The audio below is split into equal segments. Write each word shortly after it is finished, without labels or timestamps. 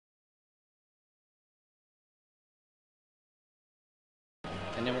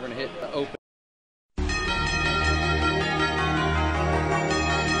and then we're going to hit the open.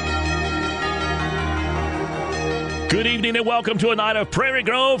 Good evening and welcome to a night of Prairie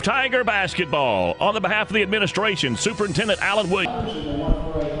Grove Tiger basketball. On the behalf of the administration, Superintendent Alan Williams.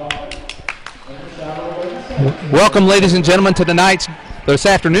 Welcome, ladies and gentlemen, to this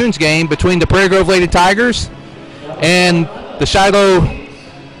afternoon's game between the Prairie Grove Lady Tigers and the Shiloh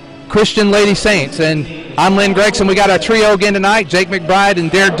Christian Lady Saints. And I'm Lynn Gregson. We got our trio again tonight. Jake McBride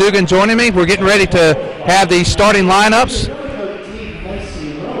and Derek Dugan joining me. We're getting ready to have the starting lineups.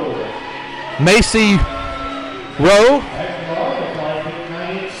 Macy Rowe,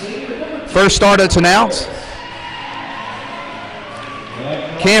 first start that's announced.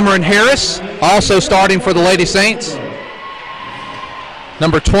 Cameron Harris, also starting for the Lady Saints.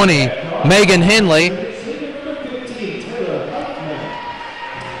 Number 20, Megan Henley.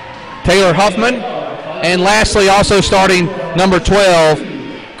 Taylor Huffman. And lastly, also starting, number 12,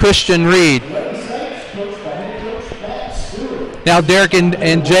 Christian Reed. Now, Derek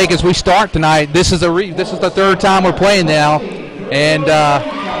and Jake, as we start tonight, this is the third time we're playing now, and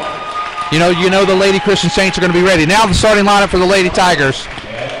you know the Lady Christian Saints are going to be ready. Now the starting lineup for the Lady Tigers.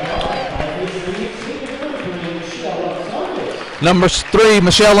 Number 3,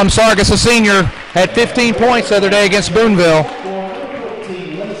 Michelle Sargis, a senior, had 15 points the other day against Boonville.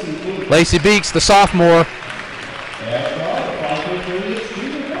 Lacey Beeks, the sophomore.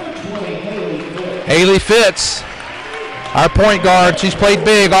 Haley Fitz, our point guard. She's played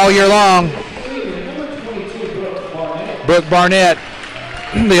big all year long. Brooke Barnett.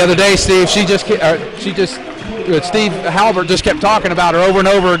 The other day, Steve, Steve Halbert just kept talking about her over and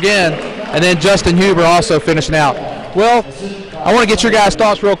over again. And then Justin Huber also finishing out. Well, I want to get your guys'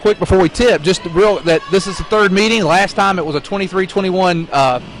 thoughts real quick before we tip. That this is the third meeting. Last time it was a 23-21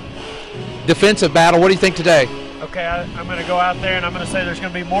 defensive battle. What do you think today? Okay, I'm going to go out there and I'm going to say there's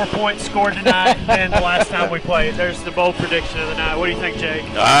going to be more points scored tonight than the last time we played. There's the bold prediction of the night. What do you think, Jake?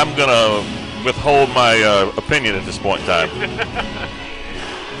 I'm going to withhold my opinion at this point in time.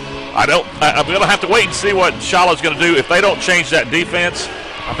 I'm going to have to wait and see what Shiloh's going to do. If they don't change that defense,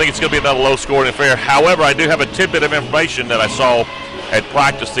 I think it's going to be another low-scoring affair. However, I do have a tidbit of information that I saw at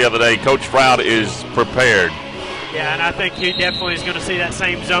practice the other day. Coach Froud is prepared. Yeah, and I think he definitely is going to see that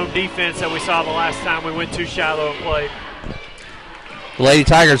same zone defense that we saw the last time we went to Shiloh and played. The Lady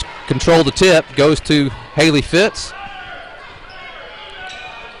Tigers control the tip. Goes to Haley Fitz.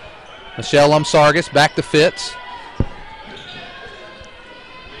 Michelle Sargis back to Fitz.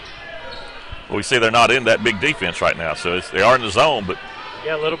 Well, we see they're not in that big defense right now, so they are in the zone. But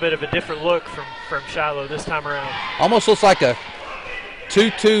yeah, a little bit of a different look from Shiloh this time around. Almost looks like a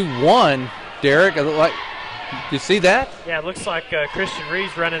 2-2-1, Derek. You see that? Yeah, it looks like Christian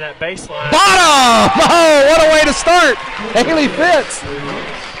Reed's running that baseline. Bottom! Oh, what a way to start. Haley Fitz.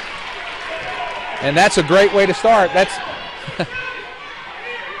 And that's a great way to start. That's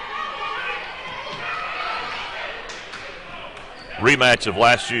rematch of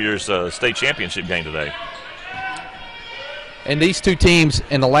last year's state championship game today. And these two teams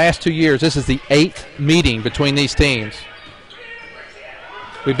in the last 2 years, this is the 8th meeting between these teams.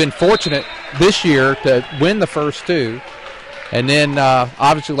 We've been fortunate this year to win the first 2. And then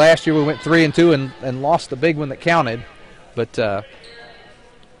obviously last year we went 3-2 and lost the big one that counted. But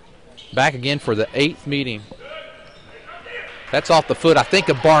back again for the 8th meeting. That's off the foot, I think,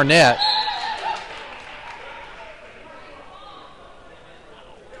 of Barnett.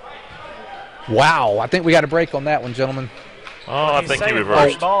 Wow, I think we got a break on that one, gentlemen. Oh, I think he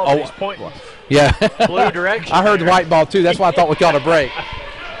reversed. He's pointing. Yeah. Blue direction. I heard the white ball, too. That's why I thought we called a break.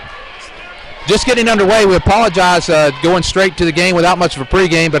 Just getting underway. We apologize going straight to the game without much of a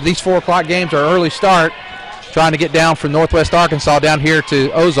pregame, but these 4 o'clock games are early start. Trying to get down from Northwest Arkansas down here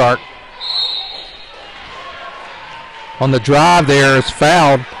to Ozark. On the drive there is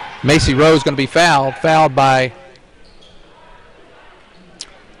fouled. Macy Rowe is going to be fouled. Fouled by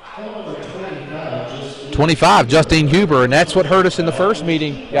 25, Justine Huber, and that's what hurt us in the first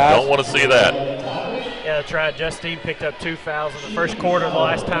meeting, guys. Don't want to see that. Yeah, that's right. Justine picked up 2 fouls in the first quarter the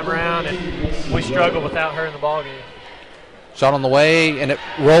last time around, and we struggled without her in the ballgame. Shot on the way, and it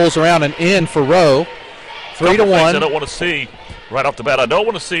rolls around and in for Rowe. 3-1. I don't want to see right off the bat. I don't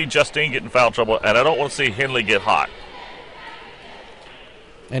want to see Justine get in foul trouble, and I don't want to see Henley get hot.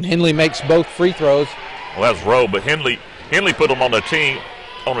 And Henley makes both free throws. Well, that's Rowe, but Henley put them on the team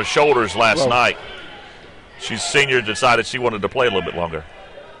on her shoulders last night. She's senior, decided she wanted to play a little bit longer.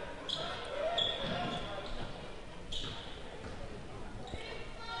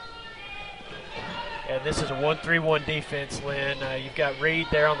 And this is a 1-3-1 defense, Lynn. You've got Reed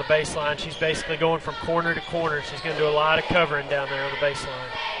there on the baseline. She's basically going from corner to corner. She's going to do a lot of covering down there on the baseline.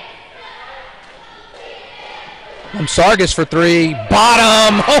 Sargis for three.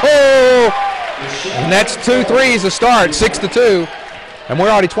 Bottom. Oh! And that's 2 threes to start, 6-2. And we're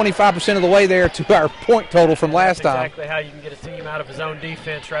already 25% of the way there to our point total from last time. Exactly how you can get a team out of his own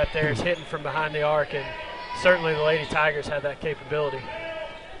defense right there. It's hitting from behind the arc, and certainly the Lady Tigers have that capability.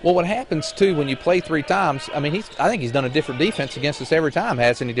 Well, what happens, too, when you play 3 times, I mean, I think he's done a different defense against us every time,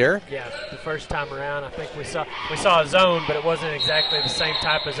 hasn't he, Derek? Yeah, the first time around, I think we saw a zone, but it wasn't exactly the same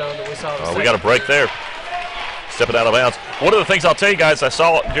type of zone that we saw. We got a break there. Stepping out of bounds. One of the things I'll tell you guys I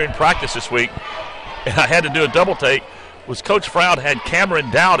saw during practice this week, and I had to do a double take, was Coach Froud had Cameron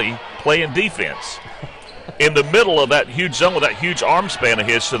Dowdy playing defense in the middle of that huge zone with that huge arm span of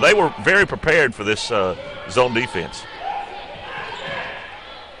his, so they were very prepared for this zone defense.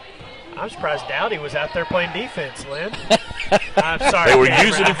 I'm surprised Dowdy was out there playing defense, Lynn. I'm sorry. They were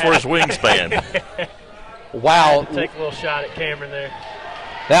using him for his wingspan. Wow. Take a little shot at Cameron there.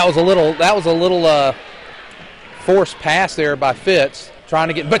 That was a little forced pass there by Fitz, trying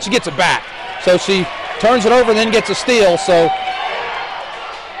to get, but she gets it back. So she turns it over and then gets a steal, so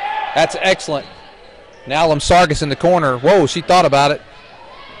that's excellent. Now Sargis in the corner. Whoa, she thought about it.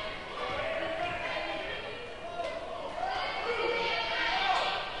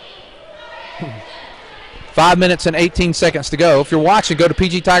 Five minutes and 18 seconds to go. If you're watching, go to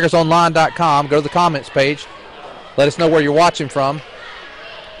pgtigersonline.com. Go to the comments page. Let us know where you're watching from.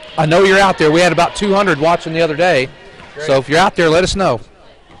 I know you're out there. We had about 200 watching the other day. Great. So if you're out there, let us know.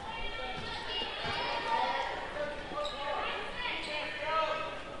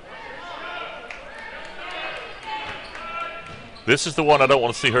 This is the one I don't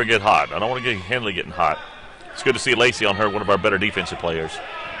want to see her get hot. I don't want to get Henley getting hot. It's good to see Lacey on her, one of our better defensive players.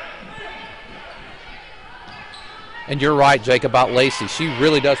 And you're right, Jake, about Lacey. She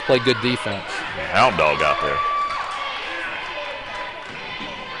really does play good defense. Hound dog out there.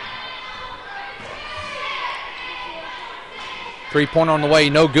 Three-pointer on the way,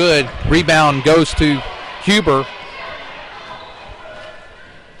 no good. Rebound goes to Huber.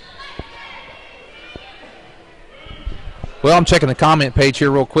 Well, I'm checking the comment page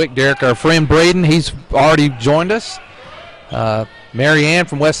here real quick, Derek. Our friend Braden, he's already joined us. Mary Ann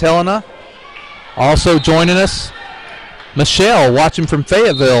from West Helena also joining us. Michelle watching from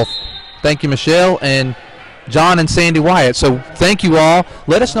Fayetteville. Thank you, Michelle. And John and Sandy Wyatt. So thank you all.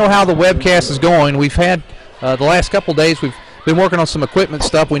 Let us know how the webcast is going. We've had the last couple days, we've been working on some equipment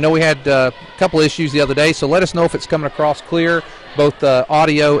stuff. We know we had a couple issues the other day, so let us know if it's coming across clear, both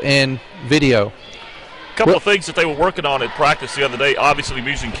audio and video. A couple of things that they were working on at practice the other day, obviously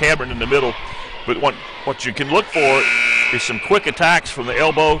using Cameron in the middle, but what you can look for is some quick attacks from the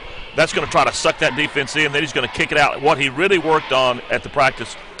elbow. That's going to try to suck that defense in. Then he's going to kick it out. What he really worked on at the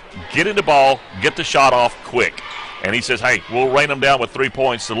practice, get in the ball, get the shot off quick. And he says, hey, we'll rain them down with 3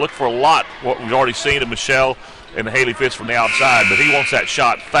 points. So look for a lot what we've already seen in Michelle and Haley Fitz from the outside. But he wants that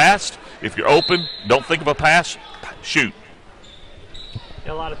shot fast. If you're open, don't think of a pass, shoot.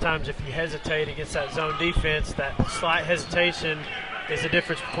 A lot of times if you hesitate against that zone defense, that slight hesitation is the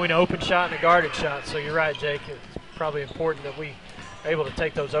difference between an open shot and a guarded shot. So you're right, Jake. It's probably important that we are able to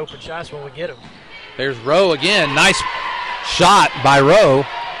take those open shots when we get them. There's Rowe again. Nice shot by Rowe.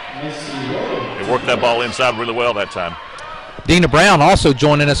 They worked that ball inside really well that time. Dina Brown also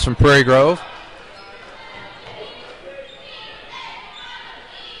joining us from Prairie Grove.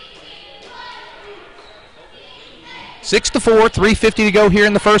 Six to 4, 3:50 to go here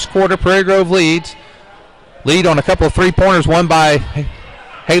in the first quarter. Prairie Grove leads. Lead on a couple of three-pointers, one by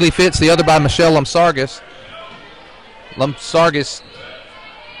Haley Fitz, the other by Michelle Sargis. Sargis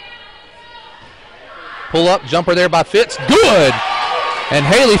pull up jumper there by Fitz. Good! And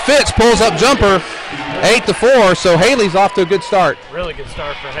Haley Fitz pulls up jumper, 8 to 4. So Haley's off to a good start. Really good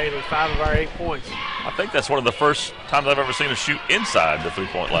start for Haley. 5 of our 8 points. I think that's one of the first times I've ever seen her shoot inside the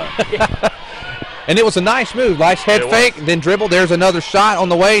 3-point line. Yeah. And it was a nice move. Nice head fake, then dribble. There's another shot on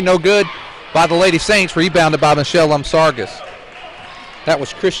the way. No good by the Lady Saints. Rebounded by Michelle Sargis. That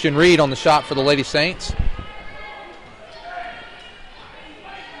was Christian Reed on the shot for the Lady Saints.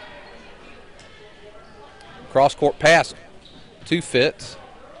 Cross-court pass to Fitz.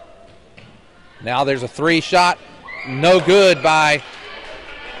 Now there's a 3 shot. No good by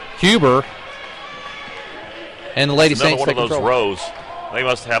Huber. And the Lady Saints take control. Another one of those rows. They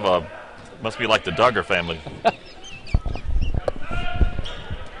must have must be like the Duggar family.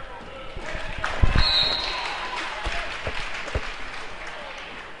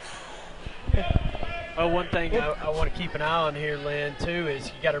 Well, one thing I want to keep an eye on here, Lynn, too, is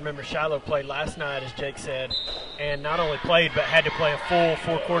you got to remember Shiloh played last night, as Jake said, and not only played but had to play a full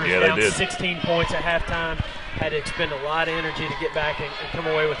 4 quarters, down 16 points at halftime, had to expend a lot of energy to get back and come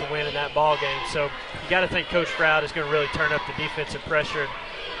away with the win in that ball game. So you got to think Coach Stroud is going to really turn up the defensive pressure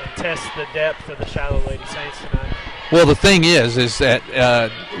and test the depth of the Shiloh Lady Saints tonight. Well, the thing is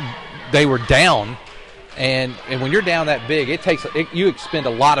that they were down, and when you're down that big, you expend a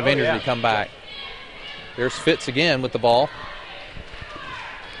lot of energy to come back. There's Fitz again with the ball.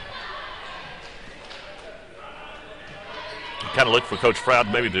 You kind of look for Coach Stroud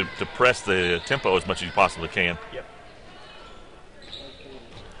maybe to press the tempo as much as you possibly can. Yep.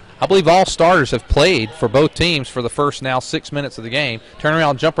 I believe all starters have played for both teams for the first now 6 minutes of the game.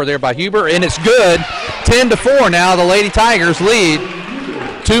 Turnaround jumper there by Huber, and it's good. 10-4 now. The Lady Tigers lead.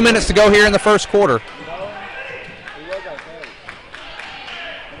 2 minutes to go here in the first quarter.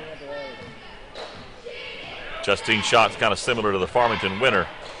 Justine's shot's kind of similar to the Farmington winner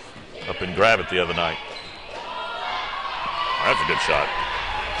up in Gravett the other night. That's a good shot.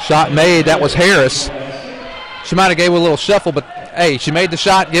 Shot made. That was Harris. She might have gave a little shuffle, but hey, she made the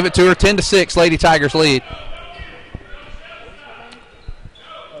shot. Give it to her. 10-6. Lady Tigers lead.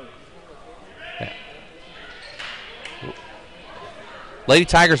 Lady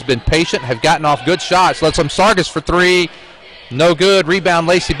Tigers have been patient, have gotten off good shots. Let's them Sargis for 3. No good. Rebound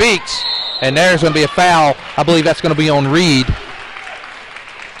Lacey Beeks. And there's going to be a foul. I believe that's going to be on Reed.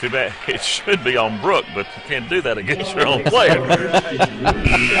 Too bad. It should be on Brooke, but you can't do that against your own player.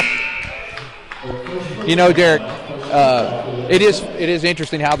 You know, Derek, it is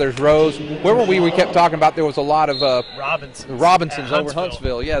interesting how there's rows. Where were we? We kept talking about there was a lot of Robinsons over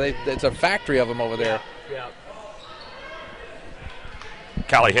Huntsville. Yeah, it's a factory of them over there. Yeah.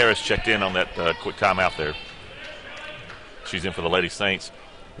 Callie Harris checked in on that quick timeout there. She's in for the Lady Saints.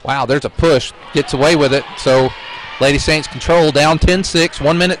 Wow, there's a push. Gets away with it. So Lady Saints control, down 10-6.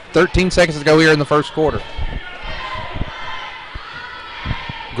 1 minute, 13 seconds to go here in the first quarter.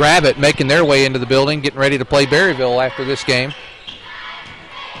 Gravett making their way into the building, getting ready to play Berryville after this game.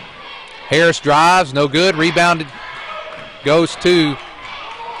 Harris drives, no good. Rebounded, goes to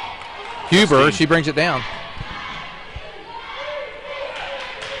Huber. She brings it down.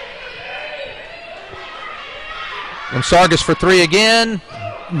 And Sargis for 3 again.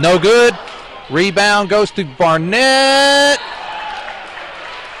 No good. Rebound goes to Barnett.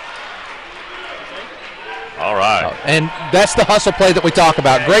 All right. And that's the hustle play that we talk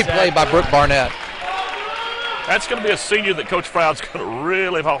about. Great play by Brooke Barnett. That's going to be a senior that Coach Stroud's going to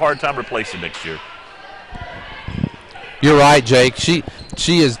really have a hard time replacing next year. You're right, Jake.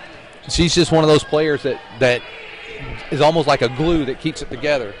 She's just one of those players that is almost like a glue that keeps it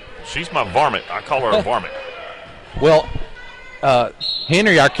together. She's my varmint. I call her a varmint. Well,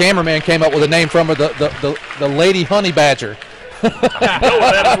 Henry, our cameraman, came up with a name from her, the Lady Honey Badger. I know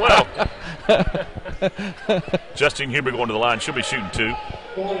that as well. Justine Huber going to the line. She'll be shooting 2.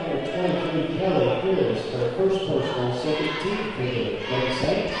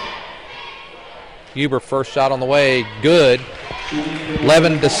 Huber first shot on the way, good.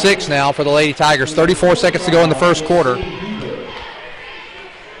 11-6 now for the Lady Tigers. 34 seconds to go in the first quarter.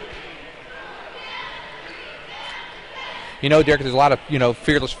 You know, Derek, there's a lot of,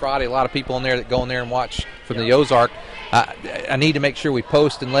 Fearless Friday, a lot of people in there that go in there and watch from the Ozark. I need to make sure we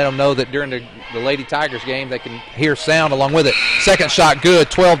post and let them know that during the Lady Tigers game they can hear sound along with it. Second shot good,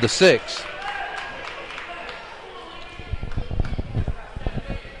 12-6.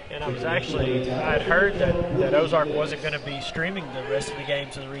 And I had heard that Ozark wasn't going to be streaming the rest of the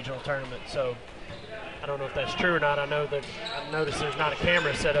games of the regional tournament, so I don't know if that's true or not. I noticed there's not a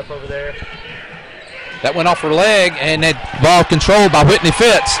camera set up over there. That went off her leg, and that ball controlled by Whitney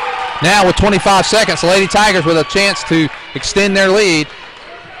Fitz. Now with 25 seconds, the Lady Tigers with a chance to extend their lead.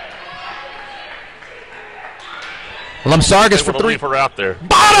 Sargis for 3. Leave her out there.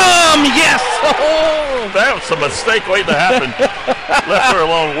 Bottom! Yes! Oh! That was a mistake waiting to happen. Left her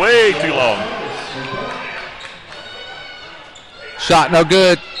alone way too long. Shot no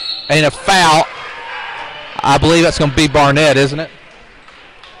good. And a foul. I believe that's going to be Barnett, isn't it?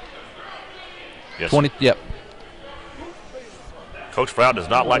 Yes. 20. Yep. Coach Stroud does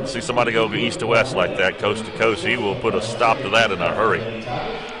not like to see somebody go east to west like that, coast to coast. He will put a stop to that in a hurry. And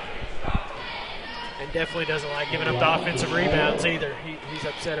definitely doesn't like giving up the offensive rebounds either. He's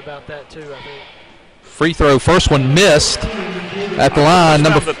upset about that too, I think. Free throw, first one missed at the line.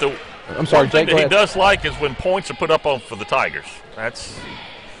 I'm sorry, Jake, go ahead. He does like is when points are put up on for the Tigers. That's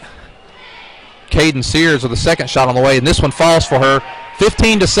Caden Sears with the second shot on the way, and this one falls for her.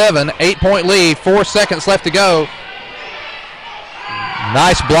 15-7, 8-point lead, 4 seconds left to go.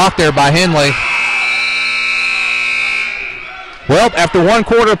 Nice block there by Henley. Well, after 1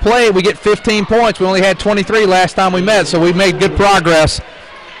 quarter of play, we get 15 points. We only had 23 last time we met, so we made good progress.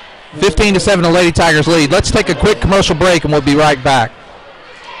 15-7, the Lady Tigers lead. Let's take a quick commercial break, and we'll be right back.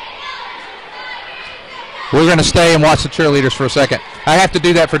 We're going to stay and watch the cheerleaders for a second. I have to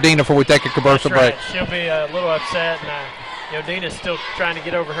do that for Dina before we take a commercial break. She'll be a little upset, and Dina's still trying to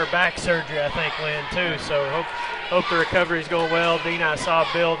get over her back surgery, I think, Lynn, too. So hope the recovery's going well. Dina, I saw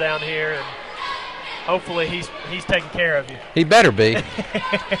Bill down here, and hopefully he's taking care of you. He better be. We're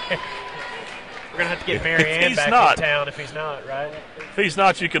going to have to get Mary Ann back in town if he's not, right? If he's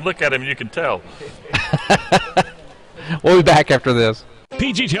not, you can look at him and you can tell. We'll be back after this.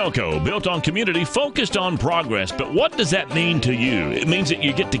 PG Telco, built on community, focused on progress. But what does that mean to you? It means that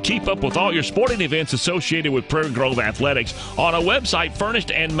you get to keep up with all your sporting events associated with Prairie Grove Athletics on a website furnished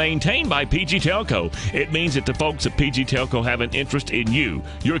and maintained by PG Telco. It means that the folks at PG Telco have an interest in you,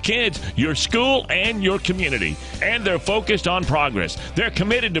 your kids, your school, and your community. And they're focused on progress. They're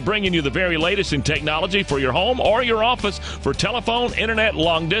committed to bringing you the very latest in technology for your home or your office. For telephone, internet,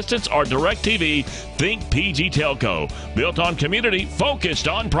 long distance, or direct TV, think PG Telco. Built on community, focused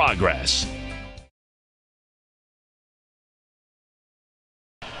on progress.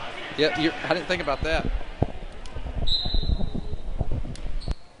 Yeah, I didn't think about that.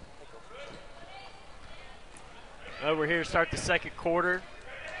 We're here to start the second quarter.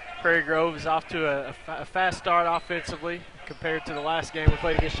 Prairie Grove is off to a fast start offensively compared to the last game we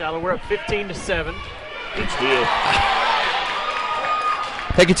played against Shiloh. We're up 15-7. Good steal.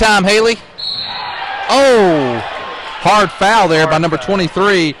 Take your time, Haley. Oh, hard foul there by number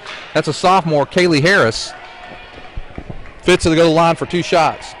 23. That's a sophomore, Kaylee Harris. Fits to the goal line for 2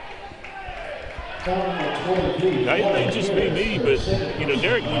 shots. Now, it may just be me, but,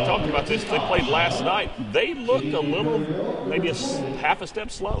 Derek, we talked about this. They played last night. They looked a little, maybe half a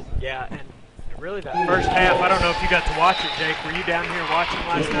step slow. Yeah, and really that first half, I don't know if you got to watch it, Jake. Were you down here watching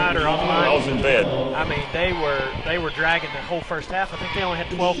last night or online? I was in bed. I mean, they were dragging the whole first half. I think they only had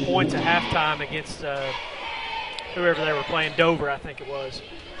 12 points at halftime against whoever they were playing, Dover, I think it was.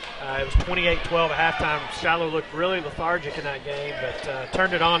 It was 28-12 at halftime. Shiloh looked really lethargic in that game, but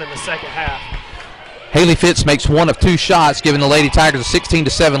turned it on in the second half. Haley Fitz makes 1 of 2 shots, giving the Lady Tigers a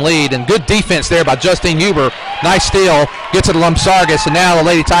 16-7 lead. And good defense there by Justine Huber. Nice steal. Gets it to Lumsargas, and now the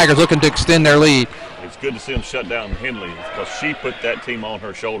Lady Tigers looking to extend their lead. It's good to see them shut down Henley because she put that team on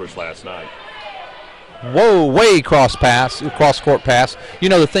her shoulders last night. Whoa, way cross court pass.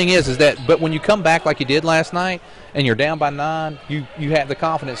 The thing is that, but when you come back like you did last night and you're down by 9, you have the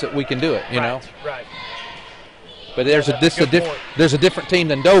confidence that we can do it, you know? Right. But there's a different team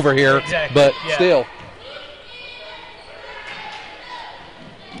than Dover here, exactly. But still.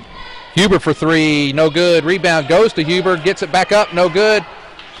 Huber for 3, no good. Rebound goes to Huber, gets it back up, no good.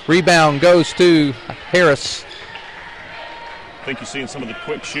 Rebound goes to Harris. I think you're seeing some of the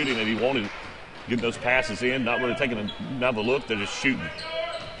quick shooting that he wanted, getting those passes in, not really taking another look, they're just shooting.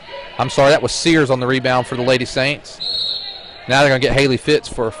 I'm sorry, that was Sears on the rebound for the Lady Saints. Now they're going to get Haley Fitz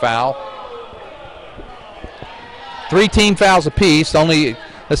for a foul. 3 team fouls apiece. Only,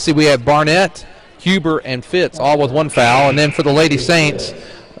 let's see, we have Barnett, Huber, and Fitz all with 1 foul. And then for the Lady Saints,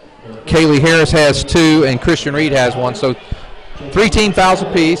 Kaylee Harris has 2 and Christian Reed has 1. So 3 team fouls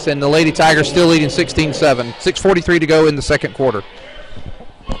apiece, and the Lady Tigers still leading 16-7. 6:43 to go in the second quarter.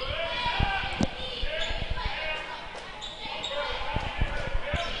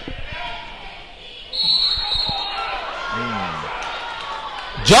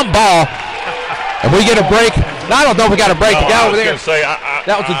 Jump ball. And we get a break. I don't know if we got a break. The guy over there.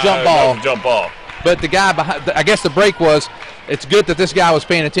 That was a jump ball. That was a jump ball. But the guy behind, I guess the break was, it's good that this guy was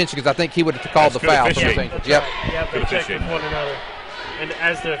paying attention because I think he would have called the foul. Yep, they checked with one another. And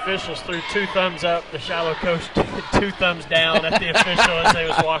as the officials threw 2 thumbs up, the Shiloh coach did 2 thumbs down at the official as they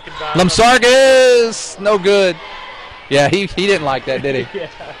was walking by. Lumsargas, no good. Yeah, he didn't like that, did he? Yeah.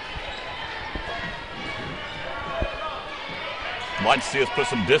 Like to see us put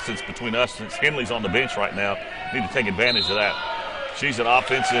some distance between us since Henley's on the bench right now. Need to take advantage of that. She's an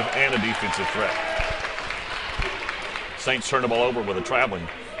offensive and a defensive threat. Saints turn the ball over with a traveling.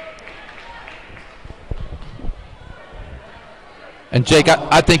 And Jake,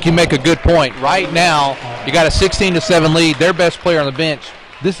 I think you make a good point. Right now, you got a 16-7 lead. Their best player on the bench.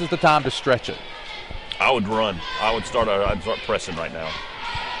 This is the time to stretch it. I would run. I'd start pressing right now.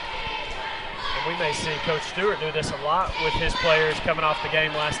 We may see Coach Stewart do this a lot with his players coming off the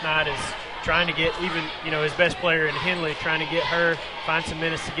game last night, is trying to get even, his best player in Henley, trying to get her, find some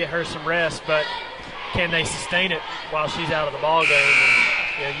minutes to get her some rest, but can they sustain it while she's out of the ball game?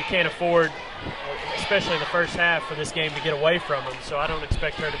 And, you can't afford, especially in the first half, for this game to get away from them, so I don't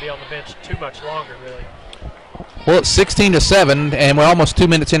expect her to be on the bench too much longer, really. Well, it's 16-7, and we're almost 2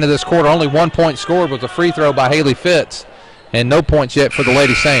 minutes into this quarter. Only 1 point scored with a free throw by Haley Fitz, and no points yet for the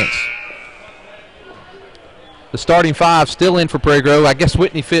Lady Saints. The starting five still in for Prairie Grove. I guess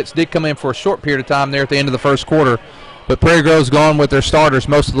Whitney Fitz did come in for a short period of time there at the end of the first quarter, but Prairie Grove's gone with their starters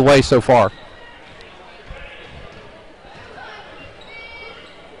most of the way so far.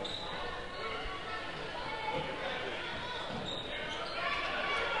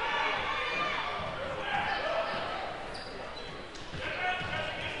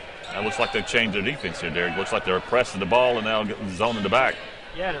 It looks like they've changed their defense here, Derek. Looks like they're pressing the ball and now getting zoning the back.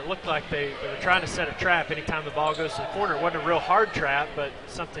 Yeah, and it looked like they were trying to set a trap anytime the ball goes to the corner. It wasn't a real hard trap, but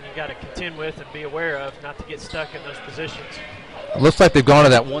something you got to contend with and be aware of, not to get stuck in those positions. It looks like they've gone to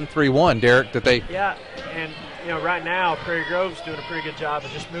that 1-3-1, Derek, that they... Yeah, and, right now Prairie Grove's doing a pretty good job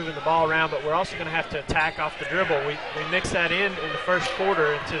of just moving the ball around, but we're also going to have to attack off the dribble. We mixed that in the first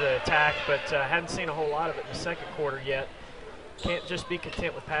quarter into the attack, but hadn't seen a whole lot of it in the second quarter yet. Can't just be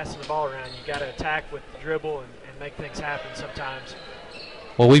content with passing the ball around. You got to attack with the dribble and make things happen sometimes.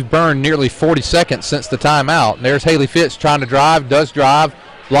 Well, we've burned nearly 40 seconds since the timeout. And there's Haley Fitz trying to drive, does drive,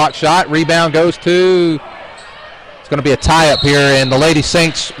 block shot, rebound goes to. It's going to be a tie-up here, and the Lady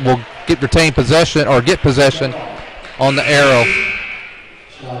Saints will get possession on the arrow.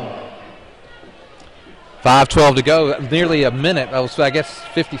 5:12 to go. Nearly a minute. I guess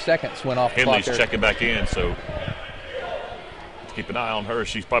 50 seconds went off the clock Henley's there. checking back in, so keep an eye on her.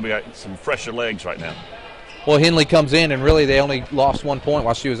 She's probably got some fresher legs right now. Well, Henley comes in, and really they only lost 1 point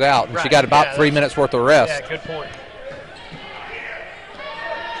while she was out, and she got about 3 minutes worth of rest. Yeah, good point.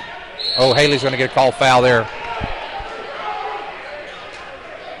 Oh, Haley's going to get a call foul there.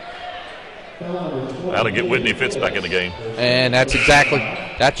 That'll get Whitney Fitz back in the game. And that's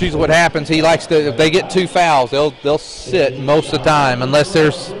usually what happens. He likes to, if they get 2 fouls, they'll sit most of the time unless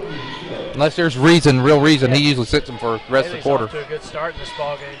there's real reason. He usually sits them for the rest of the quarter. Off to a good start in this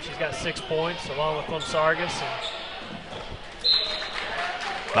ball game. She's got 6 points along with Gonzargas.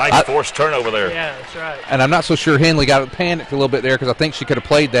 Nice forced turnover there. Yeah, that's right. And I'm not so sure Henley got panicked a little bit there because I think she could have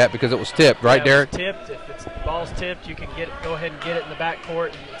played that because it was tipped, right, Derek? It was tipped. If the ball's tipped, you can go ahead and get it in the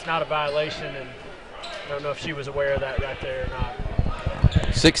backcourt, and it's not a violation. And I don't know if she was aware of that right there or not.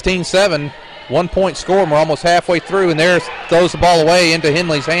 16-7, 1 point score, and we're almost halfway through, and there throws the ball away into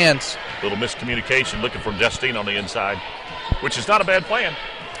Henley's hands. Little miscommunication, looking for Justine on the inside, which is not a bad plan.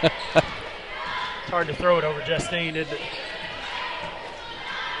 It's hard to throw it over Justine, isn't it?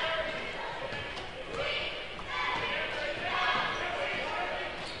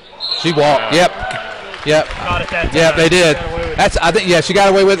 She walked. Yep. Caught it that time. Yep, they did. She got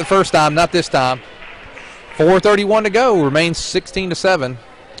away with it the first time, not this time. 4:31 to go. Remains 16-7.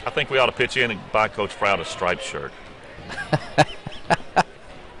 I think we ought to pitch in and buy Coach Proud a striped shirt.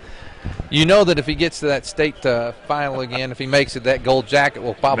 You know that if he gets to that state final again, if he makes it, that gold jacket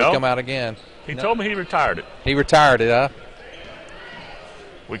will probably come out again. He told me he retired it. He retired it, huh?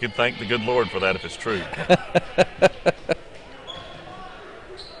 We can thank the good Lord for that if it's true.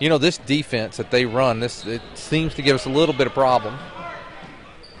 You know, this defense that they run, it seems to give us a little bit of problem.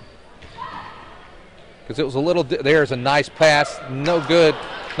 Because it was a little, there's a nice pass, no good.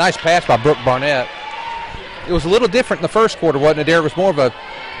 Nice pass by Brooke Barnett. It was a little different in the first quarter, wasn't it, Derek? It was more of a...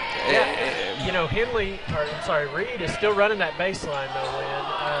 Reed is still running that baseline, though, Lynn.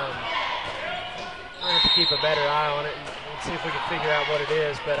 We're going to have to keep a better eye on it and see if we can figure out what it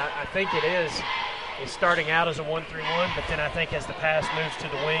is. But I think it is. It's starting out as a 1-3-1, but then I think as the pass moves to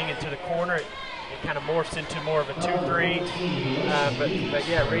the wing and to the corner, it kind of morphs into more of a 2-3. But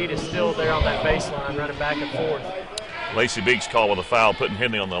yeah, Reed is still there on that baseline, running back and forth. Lacey Beeks called with a foul, putting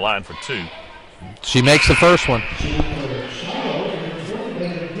Henley on the line for 2. She makes the first one.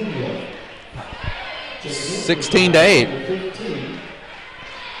 16-8.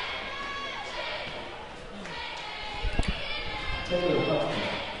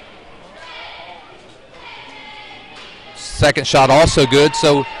 Second shot also good.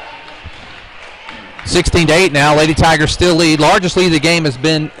 So 16-8 now. Lady Tigers still lead. Largest lead of the game has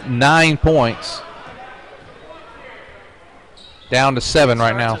been 9 points. Down to 7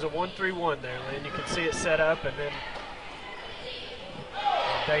 right now. It's a 1-3-1 there, Lynn. You can see it set up and then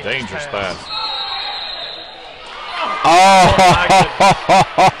dangerous pass. Oh!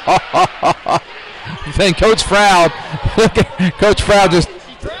 Then Coach Froud. Coach Froud just.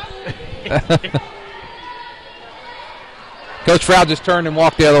 Coach Froud just turned and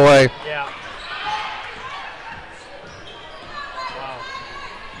walked the other way. Yeah. Wow.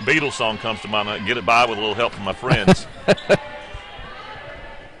 Beatles song comes to mind. Get it by with a little help from my friends.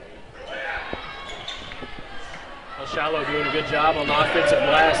 Shiloh doing a good job on the offensive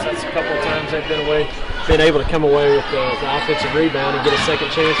glass. That's a couple of times they've been away been able to come away with the offensive rebound and get a second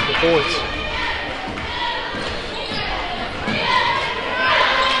chance for points.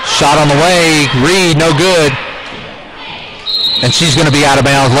 Shot on the way, Reed, no good. And she's going to be out of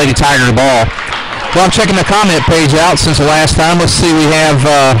bounds. Lady Tiger the ball. Well, I'm checking the comment page out since the last time. Let's see, we have,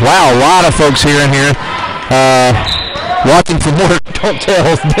 wow, a lot of folks here and here. Watching for more Don't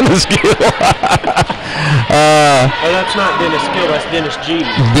Tell Dennis Gill. That's not Dennis Gill, that's Dennis G.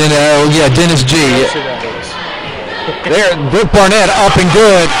 Dennis G. That's who that is. There, Brooke Barnett up and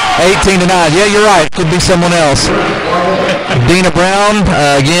good, 18-9. Yeah, you're right. Could be someone else. Dina Brown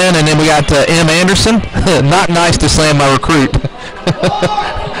again, and then we got M. Anderson. Not nice to slam my recruit.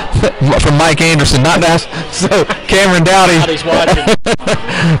 From Mike Anderson. Not nice. So Cameron Dowdy. He's watching.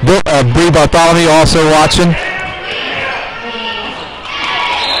 Bree Bartholomew also watching.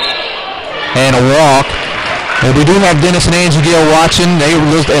 And a walk. And we do have Dennis and Angie Gill watching.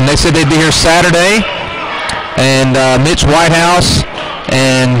 They said they'd be here Saturday. And Mitch Whitehouse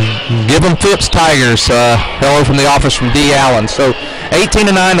and Gibbon Phipps Tigers. Hello from the office from D. Allen. So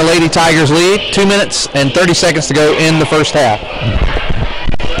 18-9, the Lady Tigers lead. 2 minutes and 30 seconds to go in the first half.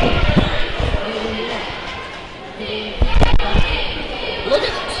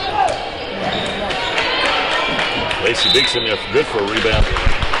 Lacey Dixon, good for a rebound.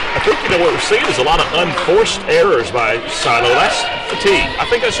 I think, what we're seeing is a lot of unforced errors by Shiloh. That's fatigue. I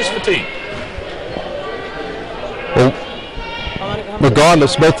think that's just fatigue. Well,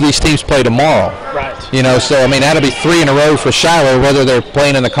 regardless, both of these teams play tomorrow. Right. So, I mean, that'll be 3 in a row for Shiloh, whether they're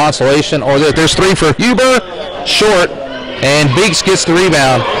playing in the consolation or there's 3 for Huber, short, and Beeks gets the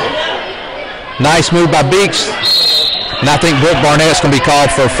rebound. Nice move by Beeks. And I think Brooke Barnett's going to be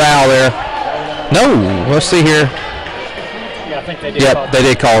called for a foul there. No, let's see here. Yeah, I think they did. Yep, they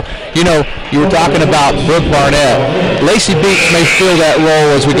did call it. You were talking about Brooke Barnett. Lacey Beeks may fill that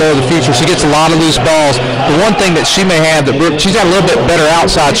role as we go to the future. She gets a lot of loose balls. The one thing that she may have that she's got a little bit better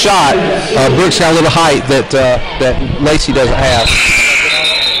outside shot. Brooke's got a little height that Lacey doesn't have.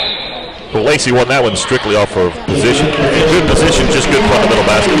 Well, Lacey won that one strictly off of position. Good position, just good fundamental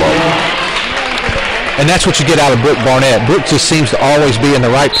basketball. And that's what you get out of Brooke Barnett. Brooke just seems to always be in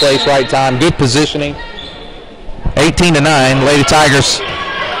the right place, right time, good positioning. 18-9, Lady Tigers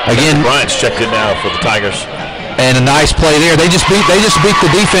again. Bryant's checked in now for the Tigers. And a nice play there. They just beat the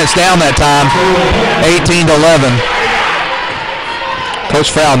defense down that time, 18-11.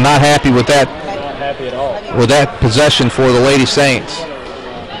 Coach Fowl not happy with that. Not happy at all. With that possession for the Lady Saints.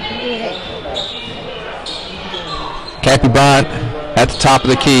 Cappy Bryant at the top of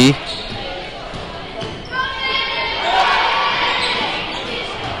the key.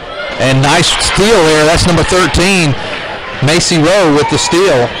 And nice steal there. That's number 13, Macy Rowe with the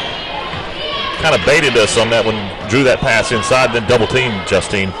steal. Kind of baited us on that one. Drew that pass inside, then double teamed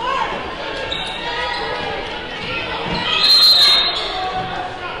Justine.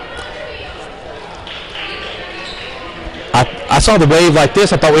 I saw the wave like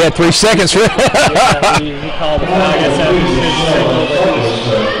this. I thought we had 3 seconds. Yeah, he called the foul. I guess that was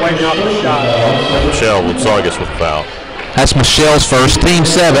waving off the shot. Michelle Woodsagas with the foul. That's Michelle's first, team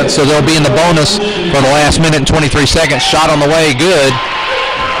 7th, so they'll be in the bonus for the last minute and 23 seconds. Shot on the way, good.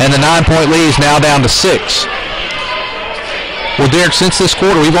 And the 9-point lead is now down to 6. Well, Derek, since this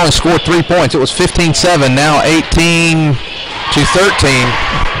quarter, we've only scored 3 points. It was 15-7, now 18-13.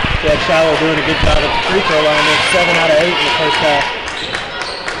 Yeah, Shiloh doing a good job at the free throw line. They're 7 out of 8 in the first half.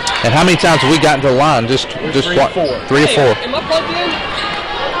 And how many times have we gotten to the line? Just 3 or 4. 3 or 4. Am I plugged in?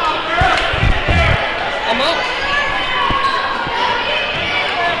 I'm up.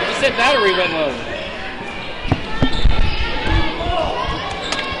 You said battery went low.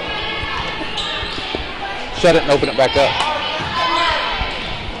 Shut it and open it back up.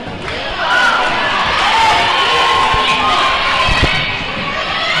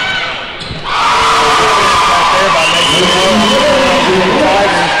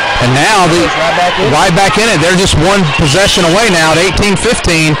 And now right back in it. They're just one possession away now at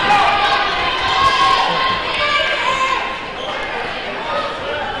 18-15.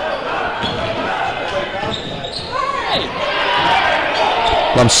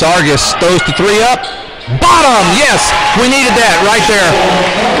 Lamsargis throws the 3 up. Bottom, yes, we needed that right there.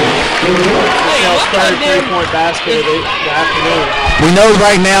 Third 3-point basket of the afternoon. We know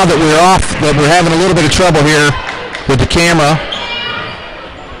right now that we're having a little bit of trouble here with the camera.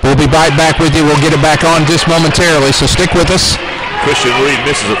 We'll be right back with you. We'll get it back on just momentarily, so stick with us. Christian Reed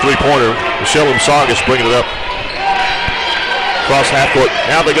misses a 3-pointer. Michelle Lamsargis bringing it up. Cross half court.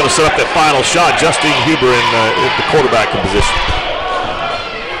 Now they're going to set up that final shot. Justine Huber in the quarterback position.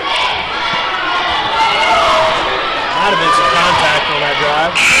 Might have been some contact on that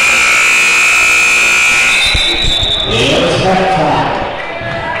drive.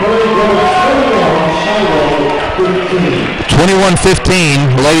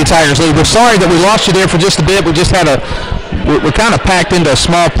 21-15, Lady Tigers lead. We're sorry that we lost you there for just a bit. We just had we're kind of packed into a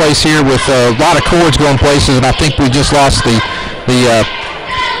small place here with a lot of cords going places, and I think we just lost the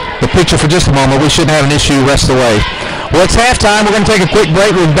picture for just a moment. We shouldn't have an issue the rest of the way. Well, it's halftime. We're going to take a quick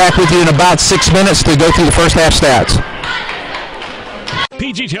break. We'll be back with you in about 6 minutes to go through the first half stats.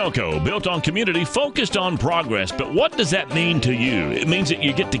 PG Telco, built on community, focused on progress. But what does that mean to you? It means that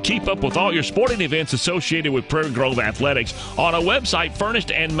you get to keep up with all your sporting events associated with Prairie Grove Athletics on a website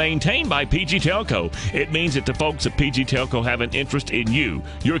furnished and maintained by PG Telco. It means that the folks at PG Telco have an interest in you,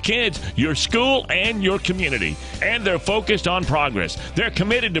 your kids, your school, and your community. And they're focused on progress. They're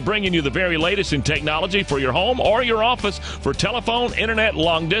committed to bringing you the very latest in technology for your home or your office, for telephone, internet,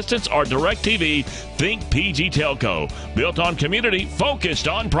 long distance, or direct TV. Think PG Telco, built on community, focused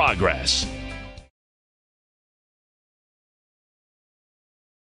on progress.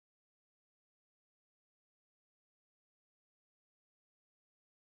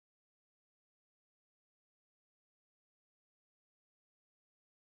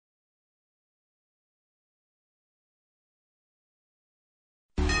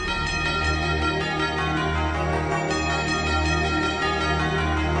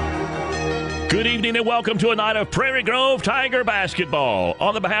 Good evening and welcome to a night of Prairie Grove Tiger basketball.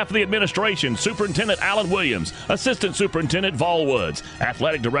 On the behalf of the administration, Superintendent Alan Williams, Assistant Superintendent Vol Woods,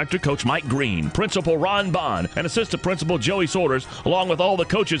 Athletic Director Coach Mike Green, Principal Ron Bond, and Assistant Principal Joey Saunders, along with all the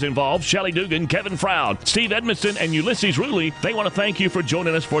coaches involved, Shelly Dugan, Kevin Froud, Steve Edmondson, and Ulysses Ruley, they want to thank you for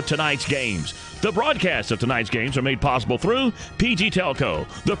joining us for tonight's games. The broadcasts of tonight's games are made possible through PG Telco,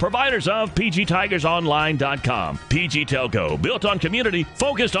 the providers of PGTigersOnline.com. PG Telco, built on community,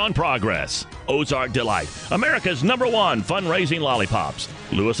 focused on progress. Ozark Delight, America's #1 fundraising lollipops.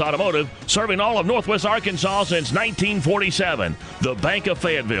 Lewis Automotive, serving all of Northwest Arkansas since 1947. The Bank of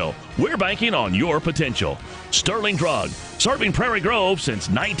Fayetteville, we're banking on your potential. Sterling Drug, serving Prairie Grove since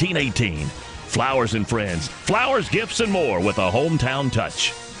 1918. Flowers and Friends, flowers, gifts, and more with a hometown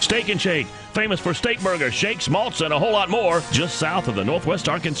touch. Steak and Shake, famous for steak burgers, shakes, malts, and a whole lot more, just south of the Northwest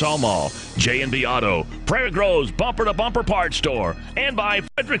Arkansas Mall. J&B Auto, Prairie Grove's bumper-to-bumper parts store. And by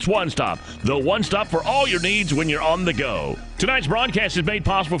Frederick's One Stop, the one stop for all your needs when you're on the go. Tonight's broadcast is made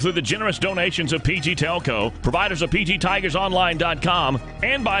possible through the generous donations of PG Telco, providers of PGTigersOnline.com,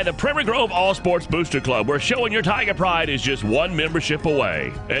 and by the Prairie Grove All Sports Booster Club, where showing your Tiger pride is just one membership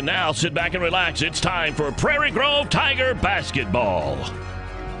away. And now, sit back and relax. It's time for Prairie Grove Tiger basketball.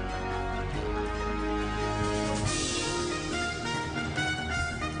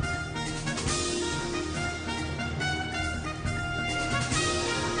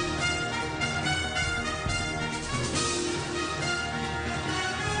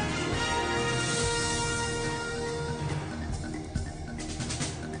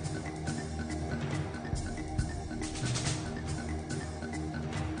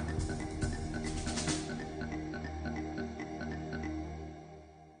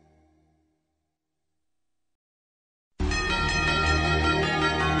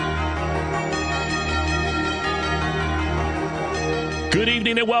 Good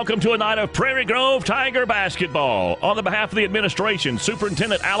evening and welcome to a night of Prairie Grove Tiger basketball. On the behalf of the administration,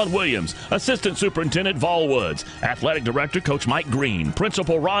 Superintendent Alan Williams, Assistant Superintendent Vol Woods, Athletic Director Coach Mike Green,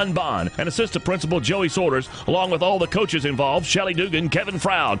 Principal Ron Bond, and Assistant Principal Joey Saunders, along with all the coaches involved, Shelly Dugan, Kevin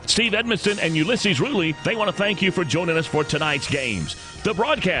Froud, Steve Edmondson, and Ulysses Ruley, they want to thank you for joining us for tonight's games. The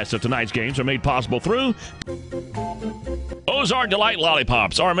broadcasts of tonight's games are made possible through Ozark Delight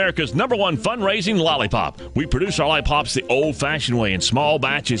Lollipops, are America's #1 fundraising lollipop. We produce our lollipops the old-fashioned way in small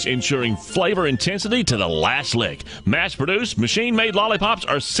batches, ensuring flavor intensity to the last lick. Mass-produced, machine-made lollipops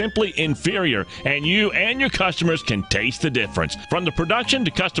are simply inferior, and you and your customers can taste the difference. From the production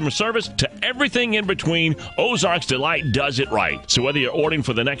to customer service to everything in between, Ozark's Delight does it right. So whether you're ordering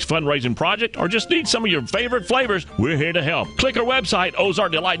for the next fundraising project or just need some of your favorite flavors, we're here to help. Click our website,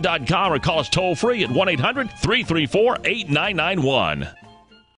 ozarkdelight.com, or call us toll-free at 1-800-334-8991.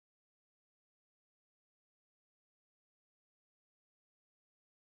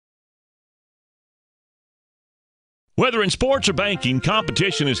 Whether in sports or banking,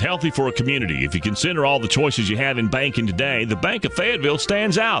 competition is healthy for a community. If you consider all the choices you have in banking today, the Bank of Fayetteville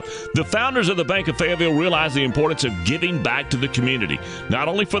stands out. The founders of the Bank of Fayetteville realize the importance of giving back to the community, not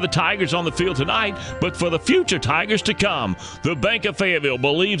only for the Tigers on the field tonight, but for the future Tigers to come. The Bank of Fayetteville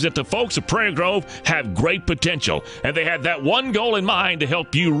believes that the folks of Prairie Grove have great potential, and they have that one goal in mind to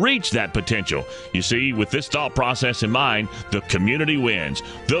help you reach that potential. You see, with this thought process in mind, the community wins.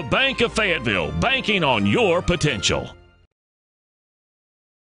 The Bank of Fayetteville, banking on your potential.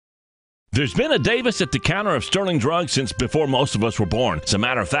 There's been a Davis at the counter of Sterling Drugs since before most of us were born. As a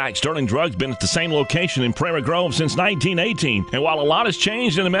matter of fact, Sterling Drugs been at the same location in Prairie Grove since 1918. And while a lot has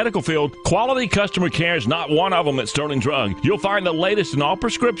changed in the medical field, quality customer care is not one of them at Sterling Drug. You'll find the latest in all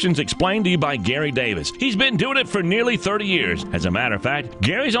prescriptions explained to you by Gary Davis. He's been doing it for nearly 30 years. As a matter of fact,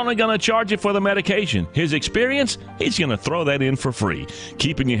 Gary's only going to charge you for the medication. His experience, he's going to throw that in for free.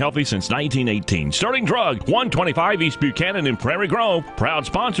 Keeping you healthy since 1918. Sterling Drug, 125 East Buchanan in Prairie Grove. Proud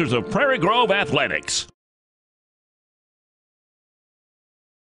sponsors of Prairie Grove Athletics.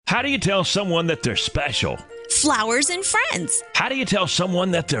 How do you tell someone that they're special? Flowers and friends. How do you tell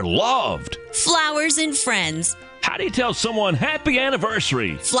someone that they're loved? Flowers and friends. How do you tell someone happy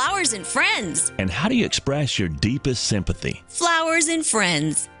anniversary? Flowers and friends. And how do you express your deepest sympathy? Flowers and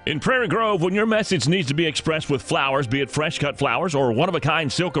friends. In Prairie Grove, when your message needs to be expressed with flowers, be it fresh-cut flowers or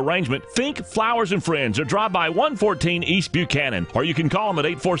one-of-a-kind silk arrangement, think Flowers and Friends or drive by 114 East Buchanan, or you can call them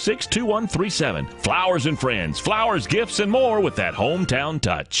at 846-2137. Flowers and Friends, flowers, gifts, and more with that hometown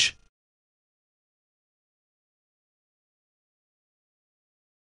touch.